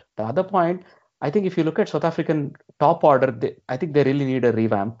one point. The other point, I think if you look at South African top order, I think they really need a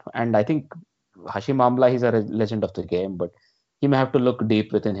revamp. And I think Hashim Amla, he's a legend of the game, but he may have to look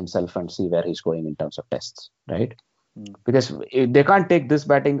deep within himself and see where he's going in terms of tests, right? Because if they can't take this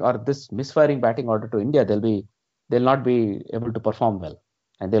batting or this misfiring batting order to India, they'll not be able to perform well.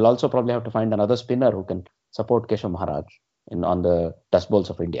 And they'll also probably have to find another spinner who can support Keshav Maharaj on the dust bowls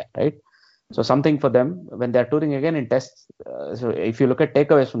of India, right? So something for them when they're touring again in tests. So if you look at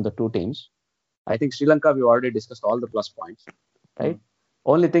takeaways from the two teams, I think Sri Lanka, we already discussed all the plus points, right?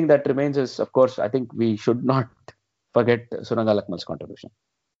 Only thing that remains is, of course, I think we should not forget Suranga Lakmal's contribution.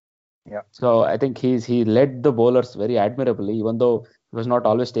 Yeah. So I think he led the bowlers very admirably, even though he was not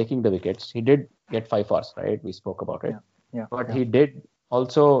always taking the wickets. He did get 5 hours, right? We spoke about it. But he did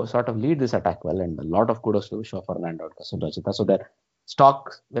also sort of lead this attack well, and a lot of kudos to Shaw Fernando and Kasun Rajitha. So their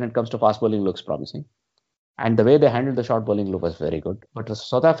stock when it comes to fast bowling looks promising. And the way they handled the short bowling loop was very good. But for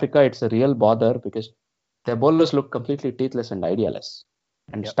South Africa, it's a real bother because their bowlers look completely teethless and idealess.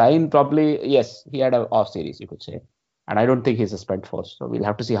 And Stein probably, yes, he had an off series, you could say. And I don't think he's a spent force. So we'll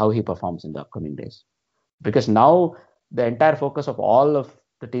have to see how he performs in the upcoming days. Because now the entire focus of all of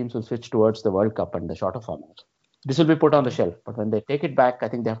the teams will switch towards the World Cup and the shorter format. This will be put on the shelf. But when they take it back, I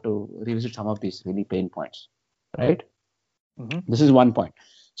think they have to revisit some of these really pain points. Right? This is one point.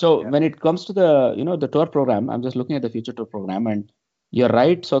 So when it comes to the tour program, I'm just looking at the future tour program, and you're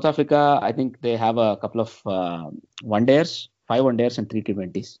right. South Africa, I think they have a couple of one-dayers, 5 one-dayers and 3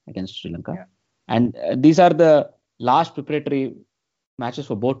 T20s against Sri Lanka. And these are the last preparatory matches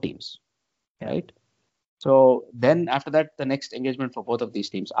for both teams, right? So then after that, the next engagement for both of these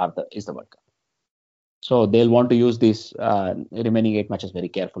teams is the World Cup. So they'll want to use these remaining 8 matches very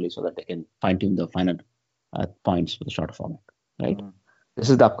carefully so that they can fine-tune the final points for the shorter format, right? This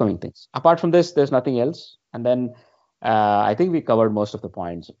is the upcoming things. Apart from this, there's nothing else. And then I think we covered most of the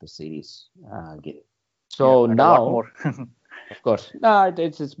points of the series. So now, a lot more. of course,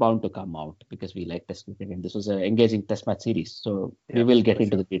 it's bound to come out because we like test cricket, and this was an engaging test match series. So we will get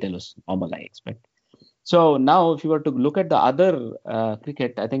into the details normal, I expect. So now, if you were to look at the other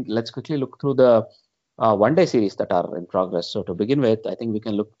cricket, I think let's quickly look through the one-day series that are in progress. So to begin with, I think we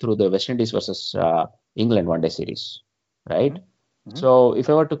can look through the West Indies versus England one-day series, right? So if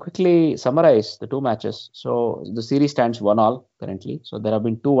I were to quickly summarize the 2 matches, so the series stands 1-1 currently. So there have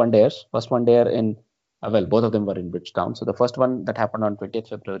been 2 one-dayers. First one-dayer in, both of them were in Bridgetown. So the first one that happened on 20th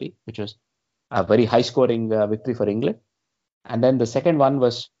February, which was a very high-scoring victory for England. And then the second one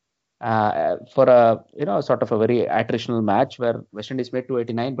was for a sort of a very attritional match where West Indies made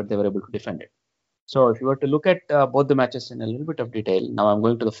 289, but they were able to defend it. So if you were to look at both the matches in a little bit of detail, now I'm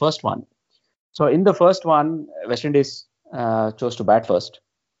going to the first one. So in the first one, West Indies chose to bat first,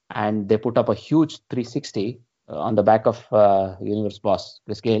 and they put up a huge 360 on the back of universe boss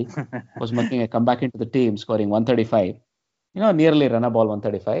Chris Gayle, was making a comeback into the team, scoring 135. Nearly run a ball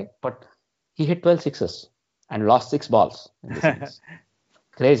 135, but he hit 12 sixes and lost 6 balls in this innings.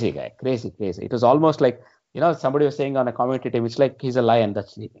 Crazy guy, crazy. It was almost like, somebody was saying on a commentary team, it's like he's a lion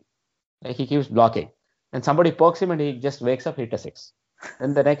that's sleeping. Like he keeps blocking. Then somebody pokes him and he just wakes up, hit a 6.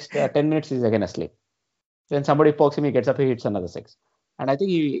 Then the next 10 minutes, he's again asleep. Then somebody pokes him, he gets up, he hits another 6. And I think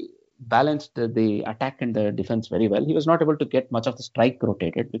he balanced the attack and the defense very well. He was not able to get much of the strike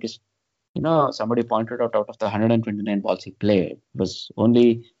rotated because Somebody pointed out of the 129 balls he played, was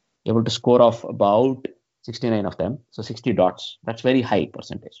only able to score off about 69 of them, so 60 dots. That's very high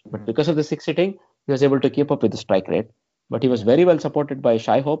percentage. But because of the six hitting, he was able to keep up with the strike rate. But he was very well supported by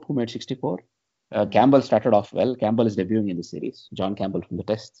Shai Hope, who made 64. Campbell started off well. Campbell is debuting in the series. John Campbell from the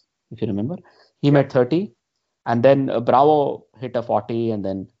Tests, if you remember. He made 30. And then Bravo hit a 40, and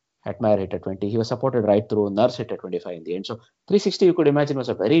then Hetmeyer hit a 20. He was supported right through. Nurse hit a 25 in the end. So 360, you could imagine, was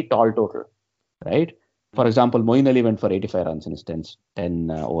a very tall total, right? For example, Moeen Ali went for 85 runs in his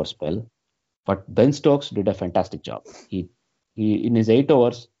 10 over spell. But Ben Stokes did a fantastic job. He in his 8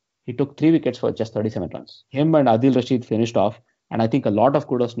 overs, he took 3 wickets for just 37 runs. Him and Adil Rashid finished off. And I think a lot of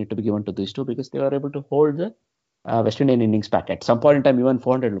kudos need to be given to these two because they were able to hold the West Indian innings back. At some point in time, even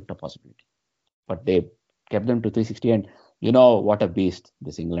 400 looked a possibility. But they kept them to 360, and what a beast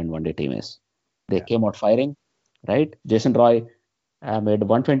this England one-day team is. They came out firing, right? Jason Roy made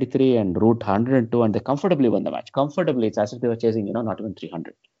 123 and Root 102, and they comfortably won the match. Comfortably, it's as if they were chasing, not even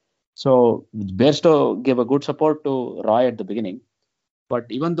 300. So Bairstow gave a good support to Roy at the beginning. But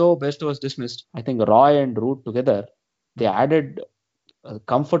even though Bairstow was dismissed, I think Roy and Root together, they added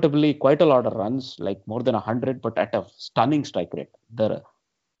comfortably quite a lot of runs, like more than 100, but at a stunning strike rate. The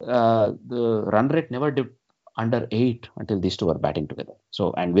run rate never dipped under 8 until these two were batting together.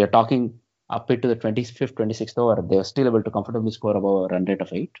 So, and we are talking up to the 25th, 26th over, they were still able to comfortably score above a run rate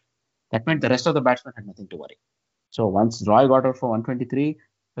of 8. That meant the rest of the batsmen had nothing to worry. So once Roy got out for 123,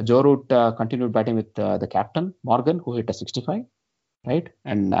 Joe Root continued batting with the captain, Morgan, who hit a 65, right?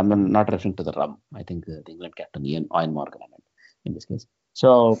 And I'm not referring to the rum. I think the England captain, Ian Morgan, I meant in this case.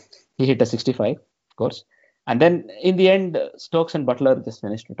 So he hit a 65, of course. And then in the end, Stokes and Butler just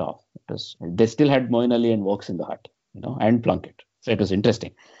finished it off. They still had Moeen Ali and Wokes in the hut, and Plunkett. So it was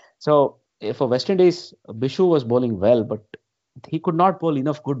interesting. So for West Indies, Bishu was bowling well, but he could not bowl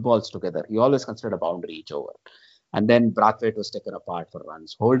enough good balls together. He always considered a boundary each over. And then Brathwaite was taken apart for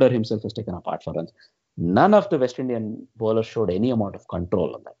runs. Holder himself was taken apart for runs. None of the West Indian bowlers showed any amount of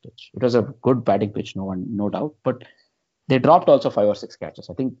control on that pitch. It was a good batting pitch, no doubt. But they dropped also 5 or 6 catches.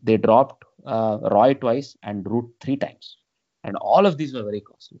 I think they dropped Roy twice and Root 3 times. And all of these were very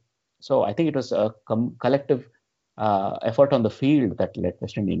costly. So I think it was a collective effort on the field that let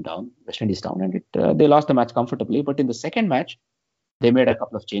West Indies down. And they lost the match comfortably. But in the second match, they made a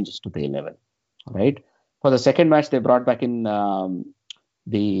couple of changes to the 11, right? For the second match, they brought back in the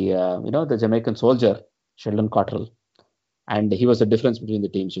Jamaican soldier, Sheldon Cottrell. And he was the difference between the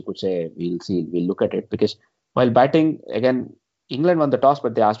teams. You could say, we'll look at it. Because while batting, again, England won the toss,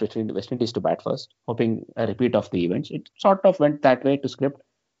 but they asked West Indies to bat first, hoping a repeat of the events. It sort of went that way to script.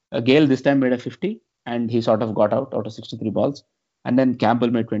 Gale this time made a 50, and he sort of got out of 63 balls. And then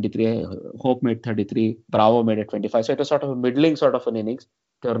Campbell made 23, Hope made 33, Bravo made a 25. So it was sort of a middling sort of an innings.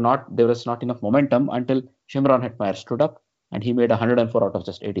 There was not enough momentum until Shimron Hetmeyer stood up, and he made 104 out of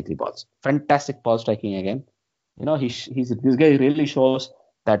just 83 balls. Fantastic ball striking again. This guy really shows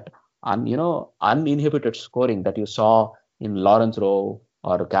that uninhibited scoring that you saw in Lawrence Rowe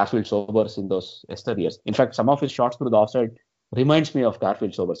or Garfield Sobers in those Esther years. In fact, some of his shots through the offside reminds me of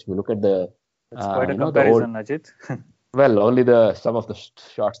Garfield Sobers. If you look at the it's quite a comparison, Ajit. Well, only some of the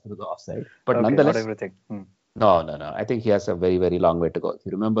shots through the offside, but okay, nonetheless, not everything. No. I think he has a very, very long way to go. If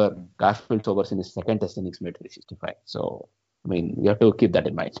you remember, Garfield Sobers in his second Test innings made 365. So, I mean, you have to keep that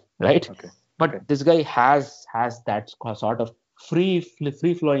in mind, right? Okay. But this guy has that sort of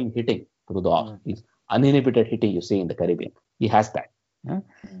free-flowing hitting through the off. He's uninhibited hitting you see in the Caribbean. He has that. Yeah?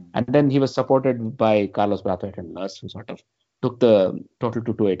 And then he was supported by Carlos Brathwaite and Nurse, who sort of took the total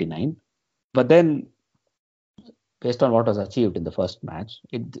to 289. But then, based on what was achieved in the first match,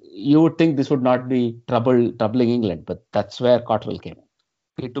 you would think this would not be troubling England, but that's where Cottrell came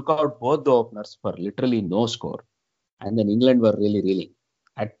in. He took out both the openers for literally no score, and then England were really reeling.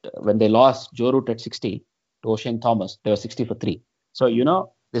 When they lost Joe Root at 60 to O'Shane Thomas, they were 60 for 3. So,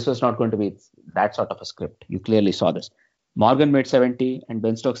 this was not going to be that sort of a script. You clearly saw this. Morgan made 70 and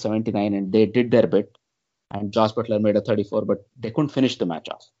Ben Stokes 79, and they did their bit. And Josh Butler made a 34, but they couldn't finish the match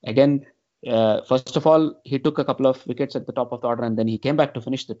off. Again, first of all, he took a couple of wickets at the top of the order, and then he came back to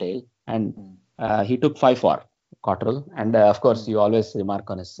finish the tail, and he took 5 for Cottrell. And of course, you always remark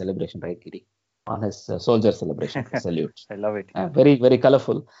on his celebration, right, Giri? On his soldier celebration, salute. I love it. Very, very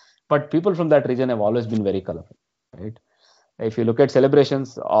colorful. But people from that region have always been very colorful, right? If you look at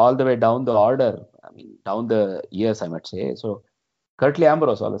celebrations all the way down the order, I mean, down the years, I might say. So, Curtly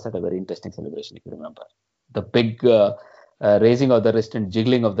Ambrose always had a very interesting celebration, if you remember. The big raising of the wrist and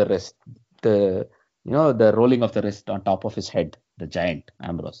jiggling of the wrist, the rolling of the wrist on top of his head, the giant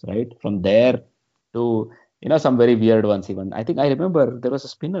Ambrose, right? From there to some very weird ones even. I think I remember there was a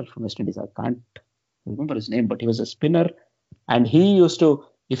spinner from West Indies. I can't remember his name, but he was a spinner, and he used to,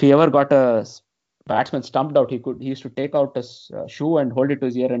 if he ever got a batsman stumped out, he used to take out his shoe and hold it to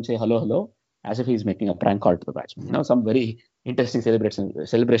his ear and say hello, hello, as if he's making a prank call to the batsman. Some very interesting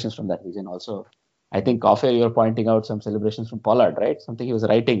celebrations from that region. Also, I think off air you were pointing out some celebrations from Pollard, right? Something he was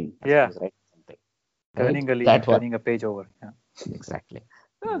writing. Yeah. He was writing something. Turning Right? a leaf, That one. turning a page over. Yeah. Exactly.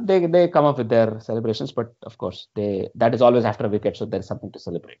 They come up with their celebrations, but of course that is always after a wicket, so there's something to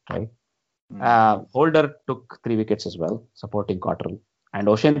celebrate, right? Holder took 3 wickets as well, supporting Cottrell, and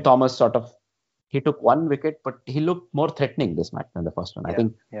O'Shane Thomas he took 1 wicket, but he looked more threatening this match than the first one. I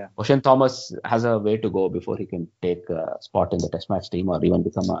think O'Shane Thomas has a way to go before he can take a spot in the Test match team or even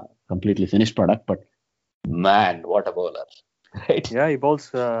become a completely finished product. But man, what a bowler, right? Yeah, he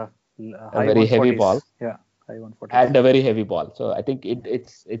bowls a very heavy ball. Yeah. And a very heavy ball. So I think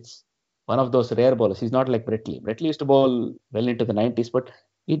it's one of those rare bowlers. He's not like Brett Lee. Brett Lee used to bowl well into the 90s, but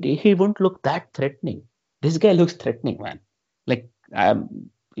he wouldn't look that threatening. This guy looks threatening, man. Like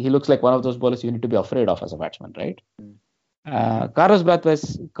he looks like one of those bowlers you need to be afraid of as a batsman, right? Carlos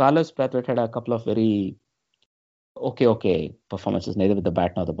Brathwaite had a couple of very okay performances, neither with the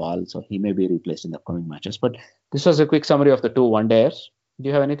bat nor the ball, so he may be replaced in the upcoming matches. But this was a quick summary of the 2 one-dayers. Do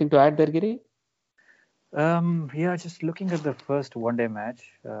you have anything to add there, Giri? Yeah, just looking at the first one-day match,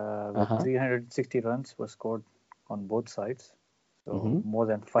 360 runs were scored on both sides. So more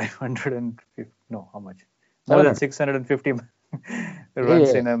than 550, no, how much? More than 650 runs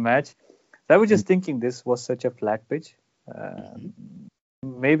in a match. So I was just thinking this was such a flat pitch.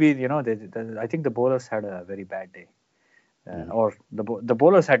 Maybe, I think the bowlers had a very bad day. Or the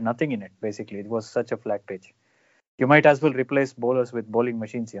bowlers had nothing in it, basically. It was such a flat pitch. You might as well replace bowlers with bowling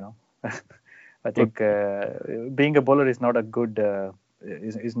machines, I think being a bowler is not a good,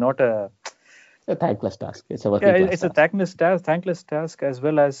 is not a thankless task. It's a working class it's task. A thankless task, as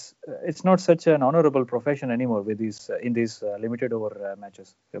well as it's not such an honorable profession anymore with these in these limited over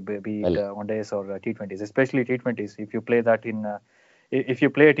matches, be it one days or T20s, especially T20s. If you play that if you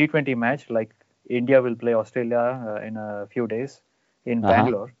play a T20 match like India will play Australia in a few days in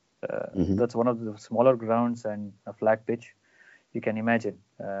Bangalore, that's one of the smaller grounds and a flat pitch. You can imagine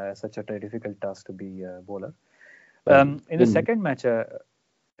such a difficult task to be a bowler. In the second match,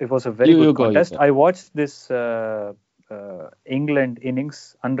 it was a very good contest. I watched this England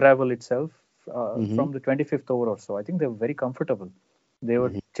innings unravel itself from the 25th over or so. I think they were very comfortable. They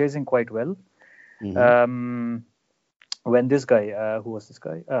were chasing quite well. When this guy, who was this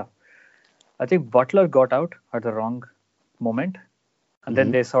guy? I think Butler got out at the wrong moment. And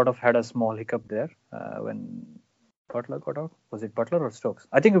then they sort of had a small hiccup there when Butler got out. Was it Butler or Stokes?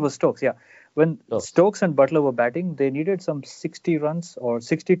 I think it was Stokes, yeah. When Stokes and Butler were batting, they needed some 60 runs or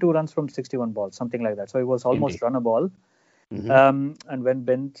 62 runs from 61 balls, something like that. So it was almost run a ball. And when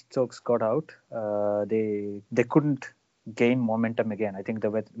Ben Stokes got out, they couldn't gain momentum again. I think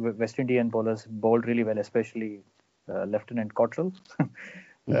the West Indian bowlers bowled really well, especially Lieutenant Cottrell.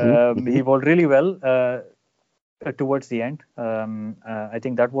 He bowled really well towards the end. I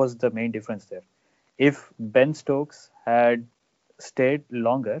think that was the main difference there. If Ben Stokes had stayed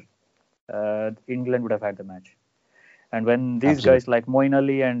longer, England would have had the match. And when these guys like Moeen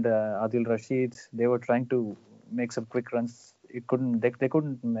Ali and Adil Rashid, they were trying to make some quick runs, they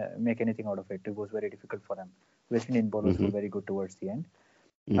couldn't make anything out of it. It was very difficult for them. West Indian bowlers were very good towards the end.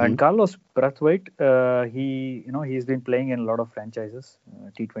 And Carlos Brathwaite, he's been playing in a lot of franchises,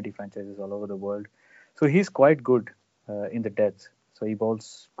 T20 franchises all over the world. So he's quite good in the death. So he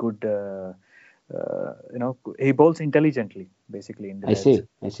bowls good. He bowls intelligently, basically in the death.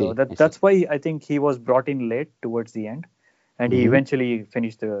 I see. So that's why I think he was brought in late towards the end, and he eventually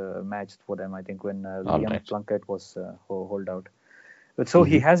finished the match for them. I think when Liam Plunkett was holed out. But so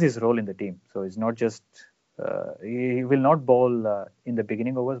he has his role in the team. So it's not just he will not bowl in the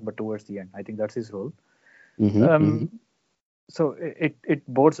beginning overs, but towards the end. I think that's his role. So it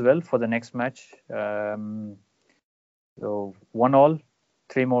bodes well for the next match. So 1-1,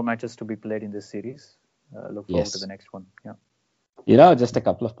 3 more matches to be played in this series. Look forward to the next one. Yeah. Just a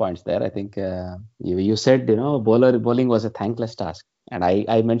couple of points there. I think you said bowling was a thankless task, and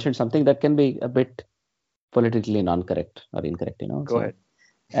I mentioned something that can be a bit politically non-correct or incorrect. Go ahead.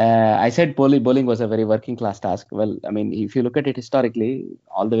 I said bowling was a very working class task. Well, I mean, if you look at it historically,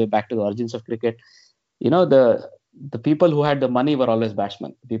 all the way back to the origins of cricket, the people who had the money were always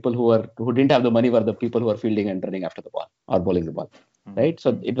batsmen. People who didn't have the money were the people who were fielding and running after the ball or bowling the ball, right?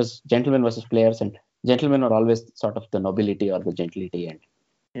 So it was gentlemen versus players, and gentlemen were always sort of the nobility or the gentility and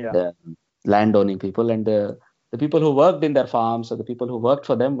the land owning people, and the The people who worked in their farms or the people who worked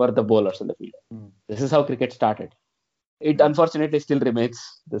for them were the bowlers in the field. This is how cricket started. It unfortunately still remains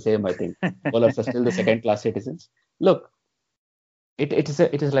the same, I think. Bowlers are still the second-class citizens. Look, it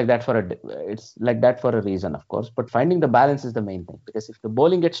is like that for a reason, of course. But finding the balance is the main thing, because if the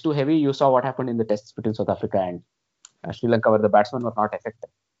bowling gets too heavy, you saw what happened in the tests between South Africa and Sri Lanka, where the batsmen were not effective.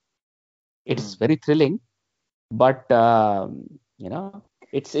 It's very thrilling, but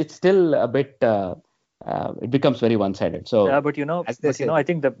it's still a bit. It becomes very one-sided. So I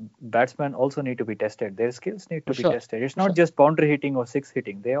think the batsmen also need to be tested. Their skills need to be tested. It's not just boundary hitting or six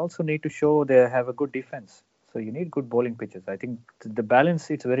hitting. They also need to show they have a good defense. So you need good bowling pitches. I think the balance,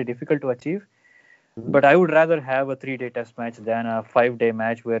 it's very difficult to achieve. But I would rather have a 3-day test match than a 5-day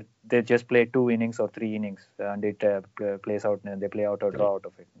match where they just play 2 innings or 3 innings and it plays out and they play out or draw out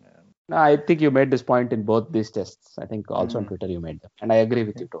of it. No, I think you made this point in both these tests. I think also on Twitter you made them, and I agree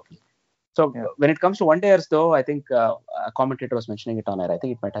with you totally. So when it comes to one-dayers, though, I think a commentator was mentioning it on air. I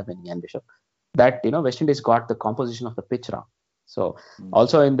think it might have been Ian Bishop, that West Indies got the composition of the pitch wrong. So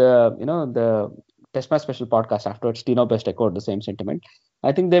also in the Test Match Special podcast afterwards, Tino Best echoed the same sentiment.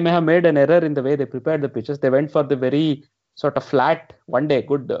 I think they may have made an error in the way they prepared the pitches. They went for the very sort of flat one-day,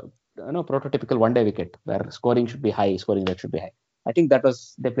 good, prototypical one-day wicket where scoring should be high, scoring rate should be high. I think they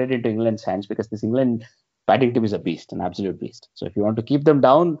played into England's hands, because this England batting team is a beast, an absolute beast. So if you want to keep them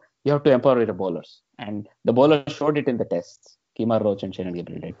down, you have to empower the bowlers. And the bowlers showed it in the tests. Kemar Roach and Shane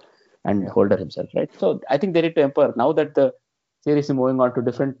Gabriel did, and Holder himself, right? So I think they need to empower. Now that the series is moving on to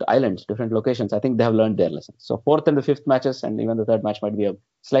different islands, different locations, I think they have learned their lesson. So 4th and the 5th matches, and even the 3rd match might be a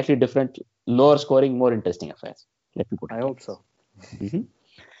slightly different, lower scoring, more interesting affairs. Let me put it. I hope so.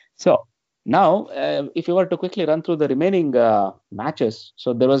 So now, if you were to quickly run through the remaining matches,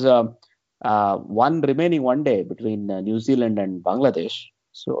 so there was one remaining one day between New Zealand and Bangladesh.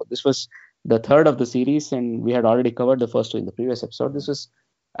 So this was the 3rd of the series, and we had already covered the first 2 in the previous episode. This was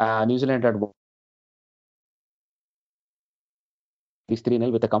New Zealand had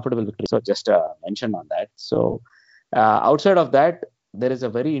 3-0 with a comfortable victory. So just mention on that. So outside of that, there is a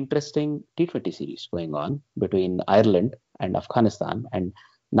very interesting T20 series going on between Ireland and Afghanistan, and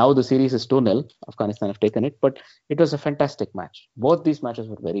now the series is 2-0. Afghanistan have taken it, but it was a fantastic match. Both these matches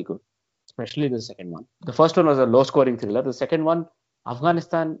were very good, especially the second one. The first one was a low-scoring thriller. The second one,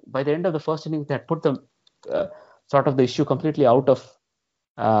 Afghanistan, by the end of the first innings, they had put the the issue completely out of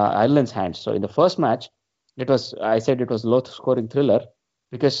Ireland's hands. So in the first match, it was low-scoring thriller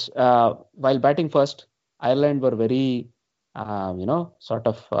because while batting first, Ireland were very,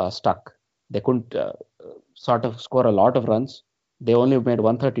 stuck. They couldn't score a lot of runs. They only made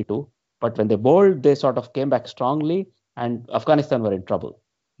 132. But when they bowled, they sort of came back strongly, and Afghanistan were in trouble,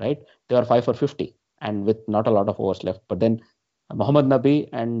 right? They were 5 for 50 and with not a lot of overs left. But then Mohammad Nabi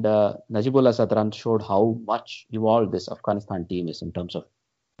and Najibullah Sadran showed how much evolved this Afghanistan team is in terms of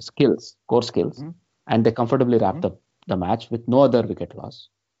skills, core skills. And they comfortably wrapped up the match with no other wicket loss.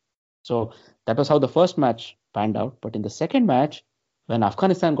 So that was how the first match panned out. But in the second match, when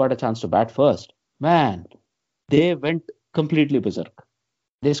Afghanistan got a chance to bat first, man, they went completely berserk.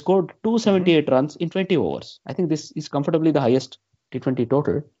 They scored 278 runs in 20 overs. I think this is comfortably the highest T20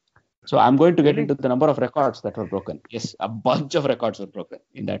 total. So I'm going to get into the number of records that were broken. Yes, a bunch of records were broken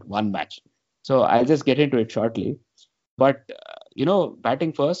in that one match. So I'll just get into it shortly. But,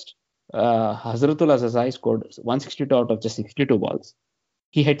 batting first, Hazratullah Zazai scored 162 out of just 62 balls.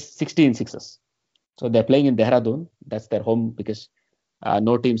 He hit 16 sixes. So they're playing in Dehradun. That's their home because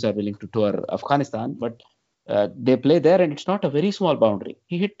no teams are willing to tour Afghanistan. But they play there, and it's not a very small boundary.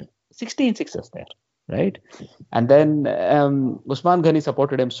 He hit 16 sixes there, right? And then Usman Ghani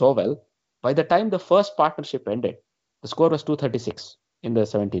supported him so well. By the time the first partnership ended, the score was 236 in the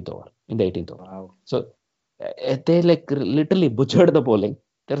 17th over, in the 18th over. Wow. So they literally butchered the bowling.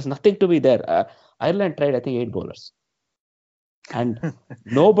 There was nothing to be there. Ireland tried, I think, 8 bowlers. And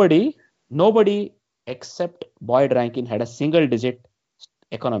nobody except Boyd Rankin had a single-digit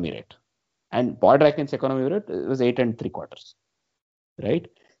economy rate. And Boyd Rankin's economy rate was 8 3/4. Right?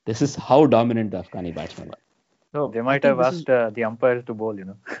 This is how dominant the Afghani batsmen were. So they might have asked the umpires to bowl,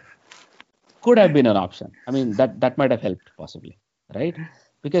 Could have been an option. I mean, that might have helped possibly, right?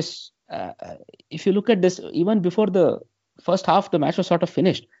 Because if you look at this, even before the first half, the match was sort of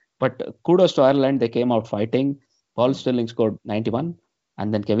finished. But kudos to Ireland. They came out fighting. Paul Stirling scored 91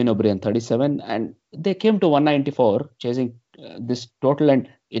 and then Kevin O'Brien 37. And they came to 194, chasing this total. And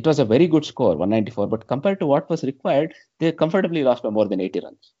it was a very good score, 194. But compared to what was required, they comfortably lost by more than 80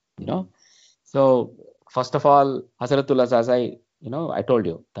 runs, So, first of all, Hazratullah Zazai, I told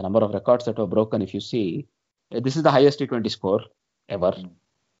you, the number of records that were broken, if you see, this is the highest T20 score ever.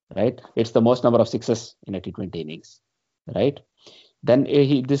 right? It's the most number of sixes in a T20 innings, right? Then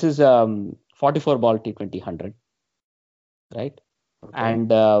this is 44 ball T20 100, right? Okay.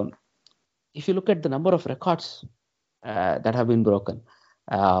 And if you look at the number of records that have been broken,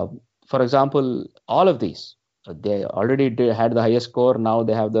 uh, for example, all of these, they already had the highest score. Now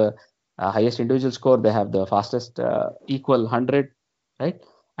they have the highest individual score. They have the fastest equal 100, right?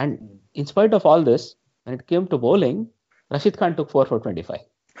 And in spite of all this, when it came to bowling, Rashid Khan took 4 for 25.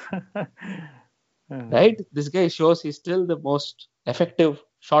 Right? This guy shows he's still the most effective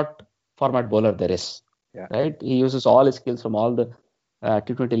short format bowler there is. Yeah. Right? He uses all his skills from all the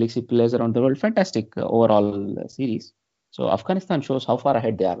T20 leagues he plays around the world. Fantastic overall series. So Afghanistan shows how far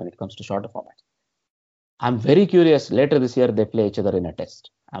ahead they are when it comes to shorter formats. I'm very curious. Later this year, they play each other in a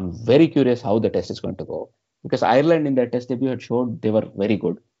test. I'm very curious how the test is going to go, because Ireland in their test debut had showed they were very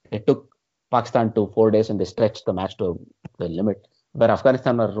good. They took Pakistan to 4 days and they stretched the match to the limit. Where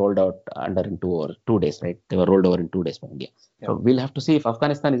Afghanistan were rolled out under in 2 days, right? They were rolled over in 2 days by India. Yeah. So we'll have to see if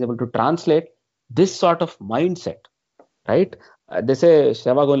Afghanistan is able to translate this sort of mindset, right? They say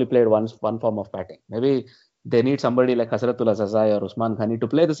Sehwag only played one form of batting. Maybe they need somebody like Hasratullah Zazai or Usman Ghani to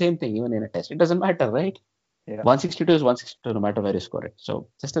play the same thing even in a test. It doesn't matter, right? Yeah. 162 is 162 no matter where you score it. So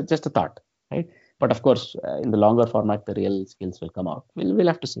just a thought, right? But of course, in the longer format, the real skills will come out. We'll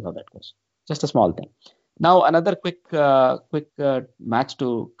have to see how that goes. Just a small thing. Now another quick match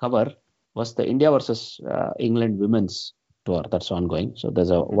to cover was the India versus England women's tour that's ongoing. So there's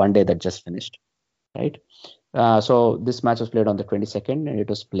a one day that just finished, right? So this match was played on the 22nd and it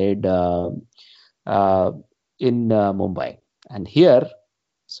was played in Mumbai. And here,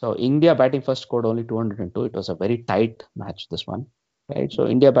 so India batting first scored only 202. It was a very tight match, this one, right? So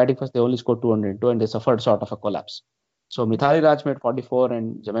India batting first, they only scored 202 and they suffered sort of a collapse. So Mithali Raj made 44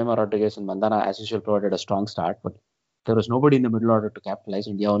 and Jemima Rodriguez and Mandana, as usual, provided a strong start. But there was nobody in the middle order to capitalize.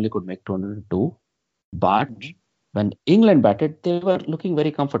 India only could make 202. But when England batted, they were looking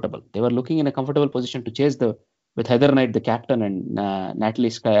very comfortable. They were looking in a comfortable position to chase with Heather Knight, the captain, and Natalie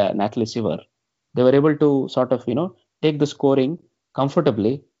Siver. They were able to sort of, take the scoring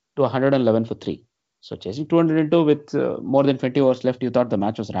comfortably to 111 for 3. So chasing 202 with more than 20 overs left, you thought the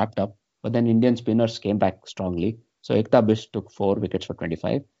match was wrapped up. But then Indian spinners came back strongly. So Ekta Bish took 4 wickets for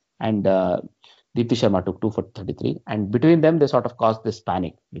 25 and Deepti Sharma took 2 for 33. And between them, they sort of caused this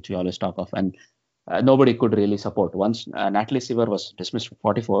panic, which we always talk of. And nobody could really support. Once Natalie Siver was dismissed for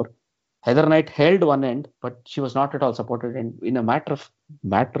 44, Heather Knight held one end, but she was not at all supported. And in a matter of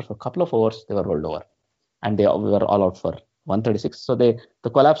a couple of overs, they were rolled over. And they were all out for 136. So the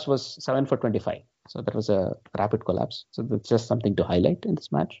collapse was 7 for 25. So that was a rapid collapse. So that's just something to highlight in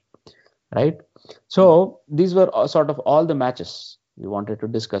this match, right? So these were sort of all the matches we wanted to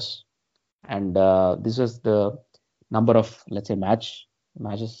discuss. And this was the number of, let's say, matches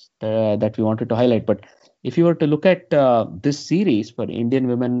that we wanted to highlight. But if you were to look at this series for Indian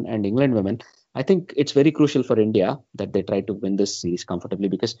women and England women, I think it's very crucial for India that they try to win this series comfortably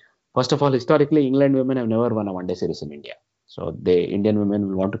because, first of all, historically, England women have never won a one-day series in India. So the Indian women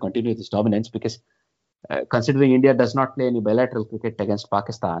will want to continue this dominance because considering India does not play any bilateral cricket against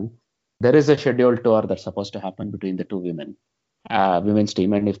Pakistan, there is a scheduled tour that's supposed to happen between the two women's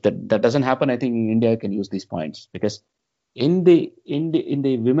team. And if that doesn't happen, I think India can use these points because in the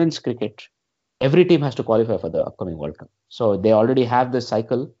women's cricket, every team has to qualify for the upcoming World Cup. So they already have this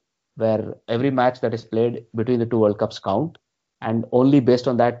cycle where every match that is played between the two World Cups count, and only based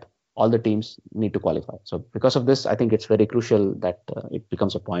on that, all the teams need to qualify. So because of this, I think it's very crucial that it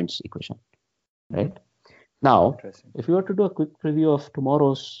becomes a points equation, right? Now, if you were to do a quick preview of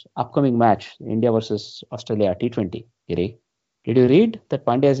tomorrow's upcoming match, India versus Australia T20, Giri, did you read that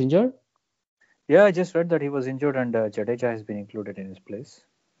Pandya is injured? Yeah, I just read that he was injured and Jadeja has been included in his place.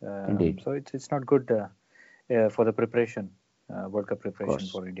 Indeed. So it's not good for the preparation, World Cup preparation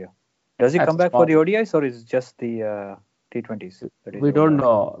for India. Does he come back for the ODIs or is it just the T20s? We don't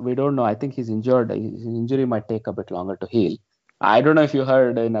know. We don't know. I think he's injured. His injury might take a bit longer to heal. I don't know if you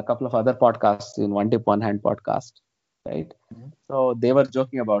heard in a couple of other podcasts, in One Tip One Hand podcast, right? So they were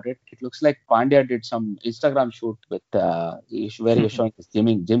joking about it. It looks like Pandya did some Instagram shoot with where he was showing his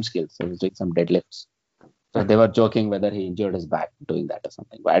gym skills. So he was doing some deadlifts. So they were joking whether he injured his back doing that or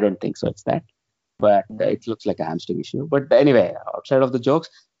something. But I don't think so. It's that. But it looks like a hamstring issue. But anyway, outside of the jokes,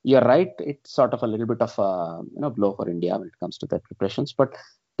 you're right. It's sort of a little bit of a blow for India when it comes to their preparations. But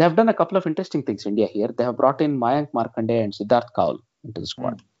they have done a couple of interesting things, India, here. They have brought in Mayank Markande and Siddharth Kaul into the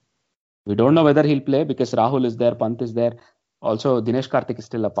squad. We don't know whether he'll play because Rahul is there, Pant is there. Also, Dinesh Karthik is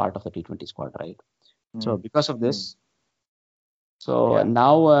still a part of the T20 squad, right? So because of this,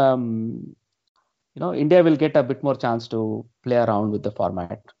 now, India will get a bit more chance to play around with the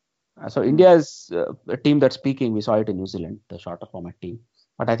format. So India is a team that's peaking. We saw it in New Zealand, the shorter format team.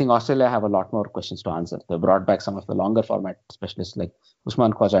 But I think Australia have a lot more questions to answer. They brought back some of the longer format specialists like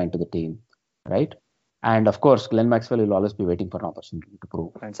Usman Khwaja into the team, right? And of course, Glenn Maxwell will always be waiting for an opportunity to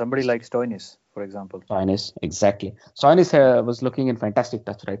prove. And somebody like Stoinis, for example. Stoinis, exactly. Stoinis was looking in fantastic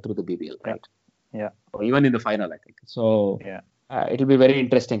touch right through the BBL, right? Yeah. Or even in the final, I think. So yeah. It'll be very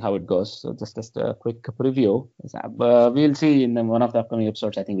interesting how it goes. So just a quick preview. We'll see in one of the upcoming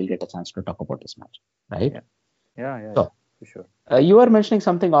episodes. I think we'll get a chance to talk about this match, right? Yeah, so, for sure. You were mentioning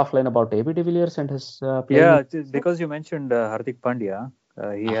something offline about AB de Villiers and his playing. Yeah, because you mentioned Hardik Pandya.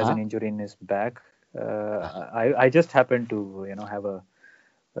 He has an injury in his back. I just happened to have a.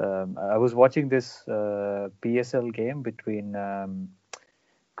 I was watching this PSL game between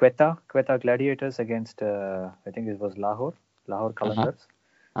Quetta Gladiators against I think it was Lahore Qalandars.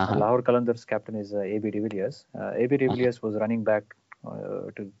 Lahore Qalandars captain is AB de Villiers. AB de Villiers was running back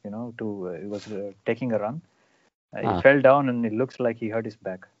he was taking a run. He fell down and it looks like he hurt his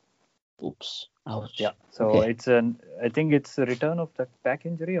back. Oops. Ouch. Yeah. So I think it's a return of that back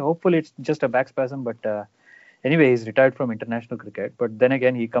injury. Hopefully it's just a back spasm, but anyway, he's retired from international cricket. But then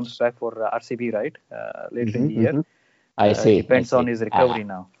again, he comes back for RCB, right? Later in the year. I see. Depends on his recovery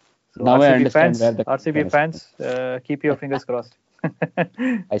now. So now RCB fans, keep your fingers crossed.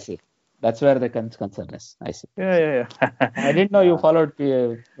 I see. That's where the concern is. I see. Yeah. I didn't know you followed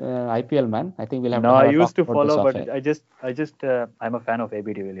IPL, man. I think we'll have to. No, I used to follow, but I just, I'm a fan of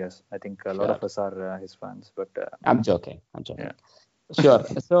AB de Villiers. I think a lot of us are his fans, but I'm joking. Yeah. Sure.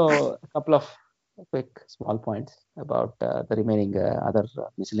 So a couple of quick small points about the remaining other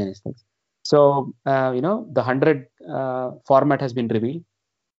miscellaneous things. So the 100 format has been revealed,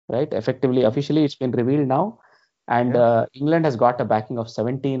 right? Effectively, officially, it's been revealed now. And England has got a backing of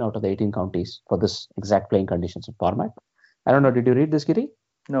 17 out of the 18 counties for this exact playing conditions and format. I don't know. Did you read this, Giri?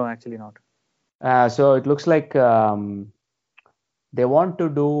 No, actually not. So it looks like they want to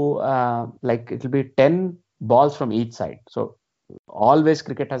do it'll be 10 balls from each side. So always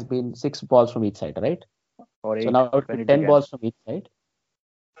cricket has been 6 balls from each side, right? Or 8 so now it will be 10 balls from each side.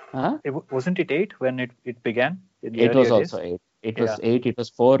 Wasn't it 8 when it began? It was also 8. It was 8, it was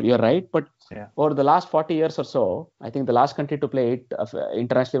 4, you're right. But over the last 40 years or so, I think the last country to play 8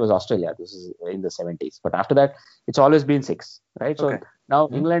 internationally was Australia. This is in the 70s. But after that, it's always been 6, right? So now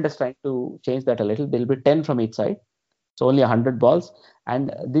England is trying to change that a little. There will be 10 from each side. So only 100 balls.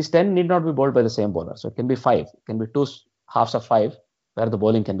 And these 10 need not be bowled by the same bowler. So it can be 5. It can be 2 halves of 5 where the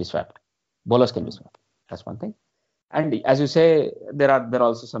bowling can be swept. Bowlers can be swept. That's one thing. And as you say, there are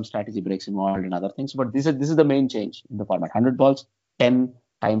also some strategy breaks involved and other things. But this is the main change in the format. 100 balls, 10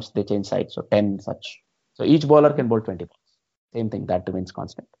 times they change sides. So 10 such. So each bowler can bowl 20 balls. Same thing, that remains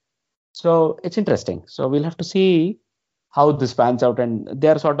constant. So it's interesting. So we'll have to see how this pans out. And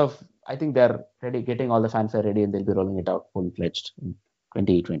they're I think they're ready, getting all the fanfare ready, and they'll be rolling it out full-fledged in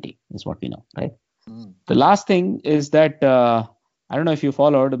 2020 is what we know, right? The last thing is that, I don't know if you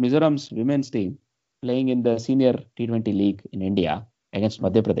followed Mizoram's women's team playing in the senior T20 league in India against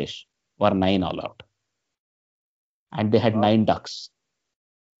Madhya Pradesh were 9 all out. And they had 9 ducks.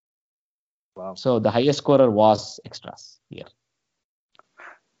 Wow. So the highest scorer was extras here.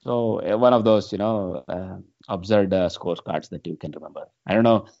 So one of those, absurd scorecards that you can remember. I don't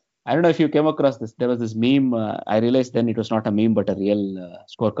know if you came across this. There was this meme. I realized then it was not a meme, but a real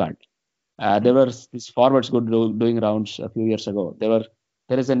scorecard. There were these forwards doing rounds a few years ago.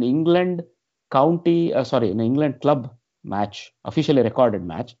 There is an England an England club match, officially recorded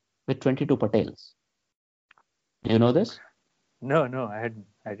match with 22 Patels. Do you know this? No, I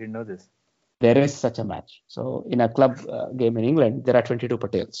didn't know this. There is such a match. So in a club game in England, there are 22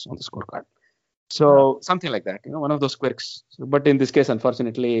 Patels on the scorecard. So something like that, one of those quirks. But in this case,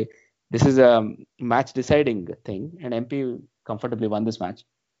 unfortunately, this is a match deciding thing, and MP comfortably won this match,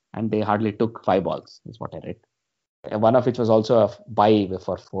 and they hardly took 5 balls, is what I read. One of which was also a bye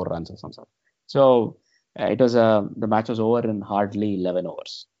for 4 runs or some sort. So it was the match was over in hardly 11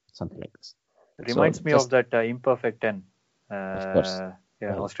 overs, something like this. It reminds me of that imperfect 10. Of course.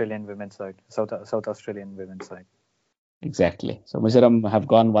 Australian women's side, South Australian women's side. Exactly. So Mizoram have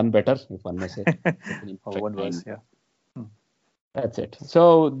gone one better, if one may say. One worse, That's it.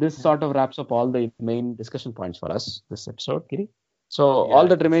 So this sort of wraps up all the main discussion points for us this episode, Giri. So all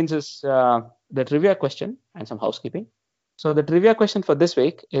that remains is the trivia question and some housekeeping. So the trivia question for this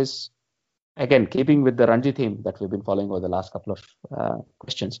week is, again, keeping with the Ranji theme that we've been following over the last couple of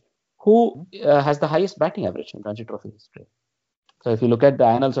questions. Who has the highest batting average in Ranji Trophy history? So if you look at the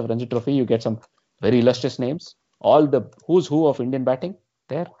annals of Ranji Trophy, you get some very illustrious names. All the who's who of Indian batting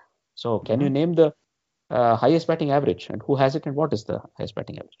there. So can you name the highest batting average, and who has it, and what is the highest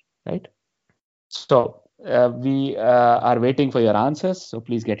batting average? right? So we are waiting for your answers. So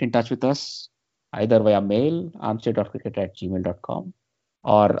please get in touch with us either via mail, armchair.cricket@gmail.com,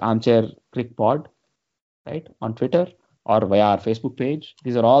 or armchaircrickpod, right, on Twitter, or via our Facebook page.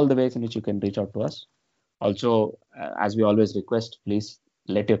 These are all the ways in which you can reach out to us. Also, as we always request, please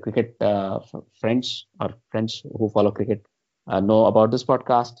let your cricket friends or friends who follow cricket know about this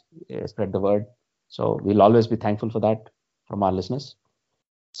podcast, spread the word. So we'll always be thankful for that from our listeners.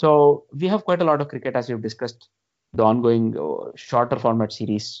 So we have quite a lot of cricket, as we've discussed, the ongoing shorter format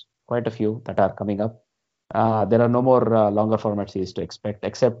series, quite a few that are coming up. There are no more longer format series to expect,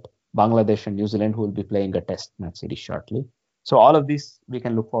 except Bangladesh and New Zealand, who will be playing a test match series shortly. So all of these we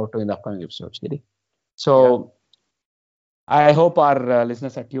can look forward to in the upcoming episodes, Giri. So I hope our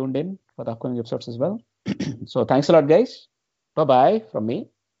listeners are tuned in for the upcoming episodes as well. So thanks a lot, guys. Bye-bye from me.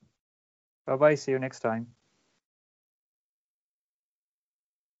 Bye-bye. See you next time.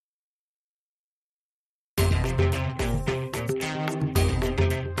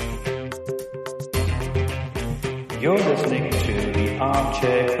 You're listening to the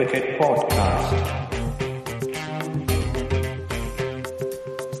Armchair Cricket Podcast.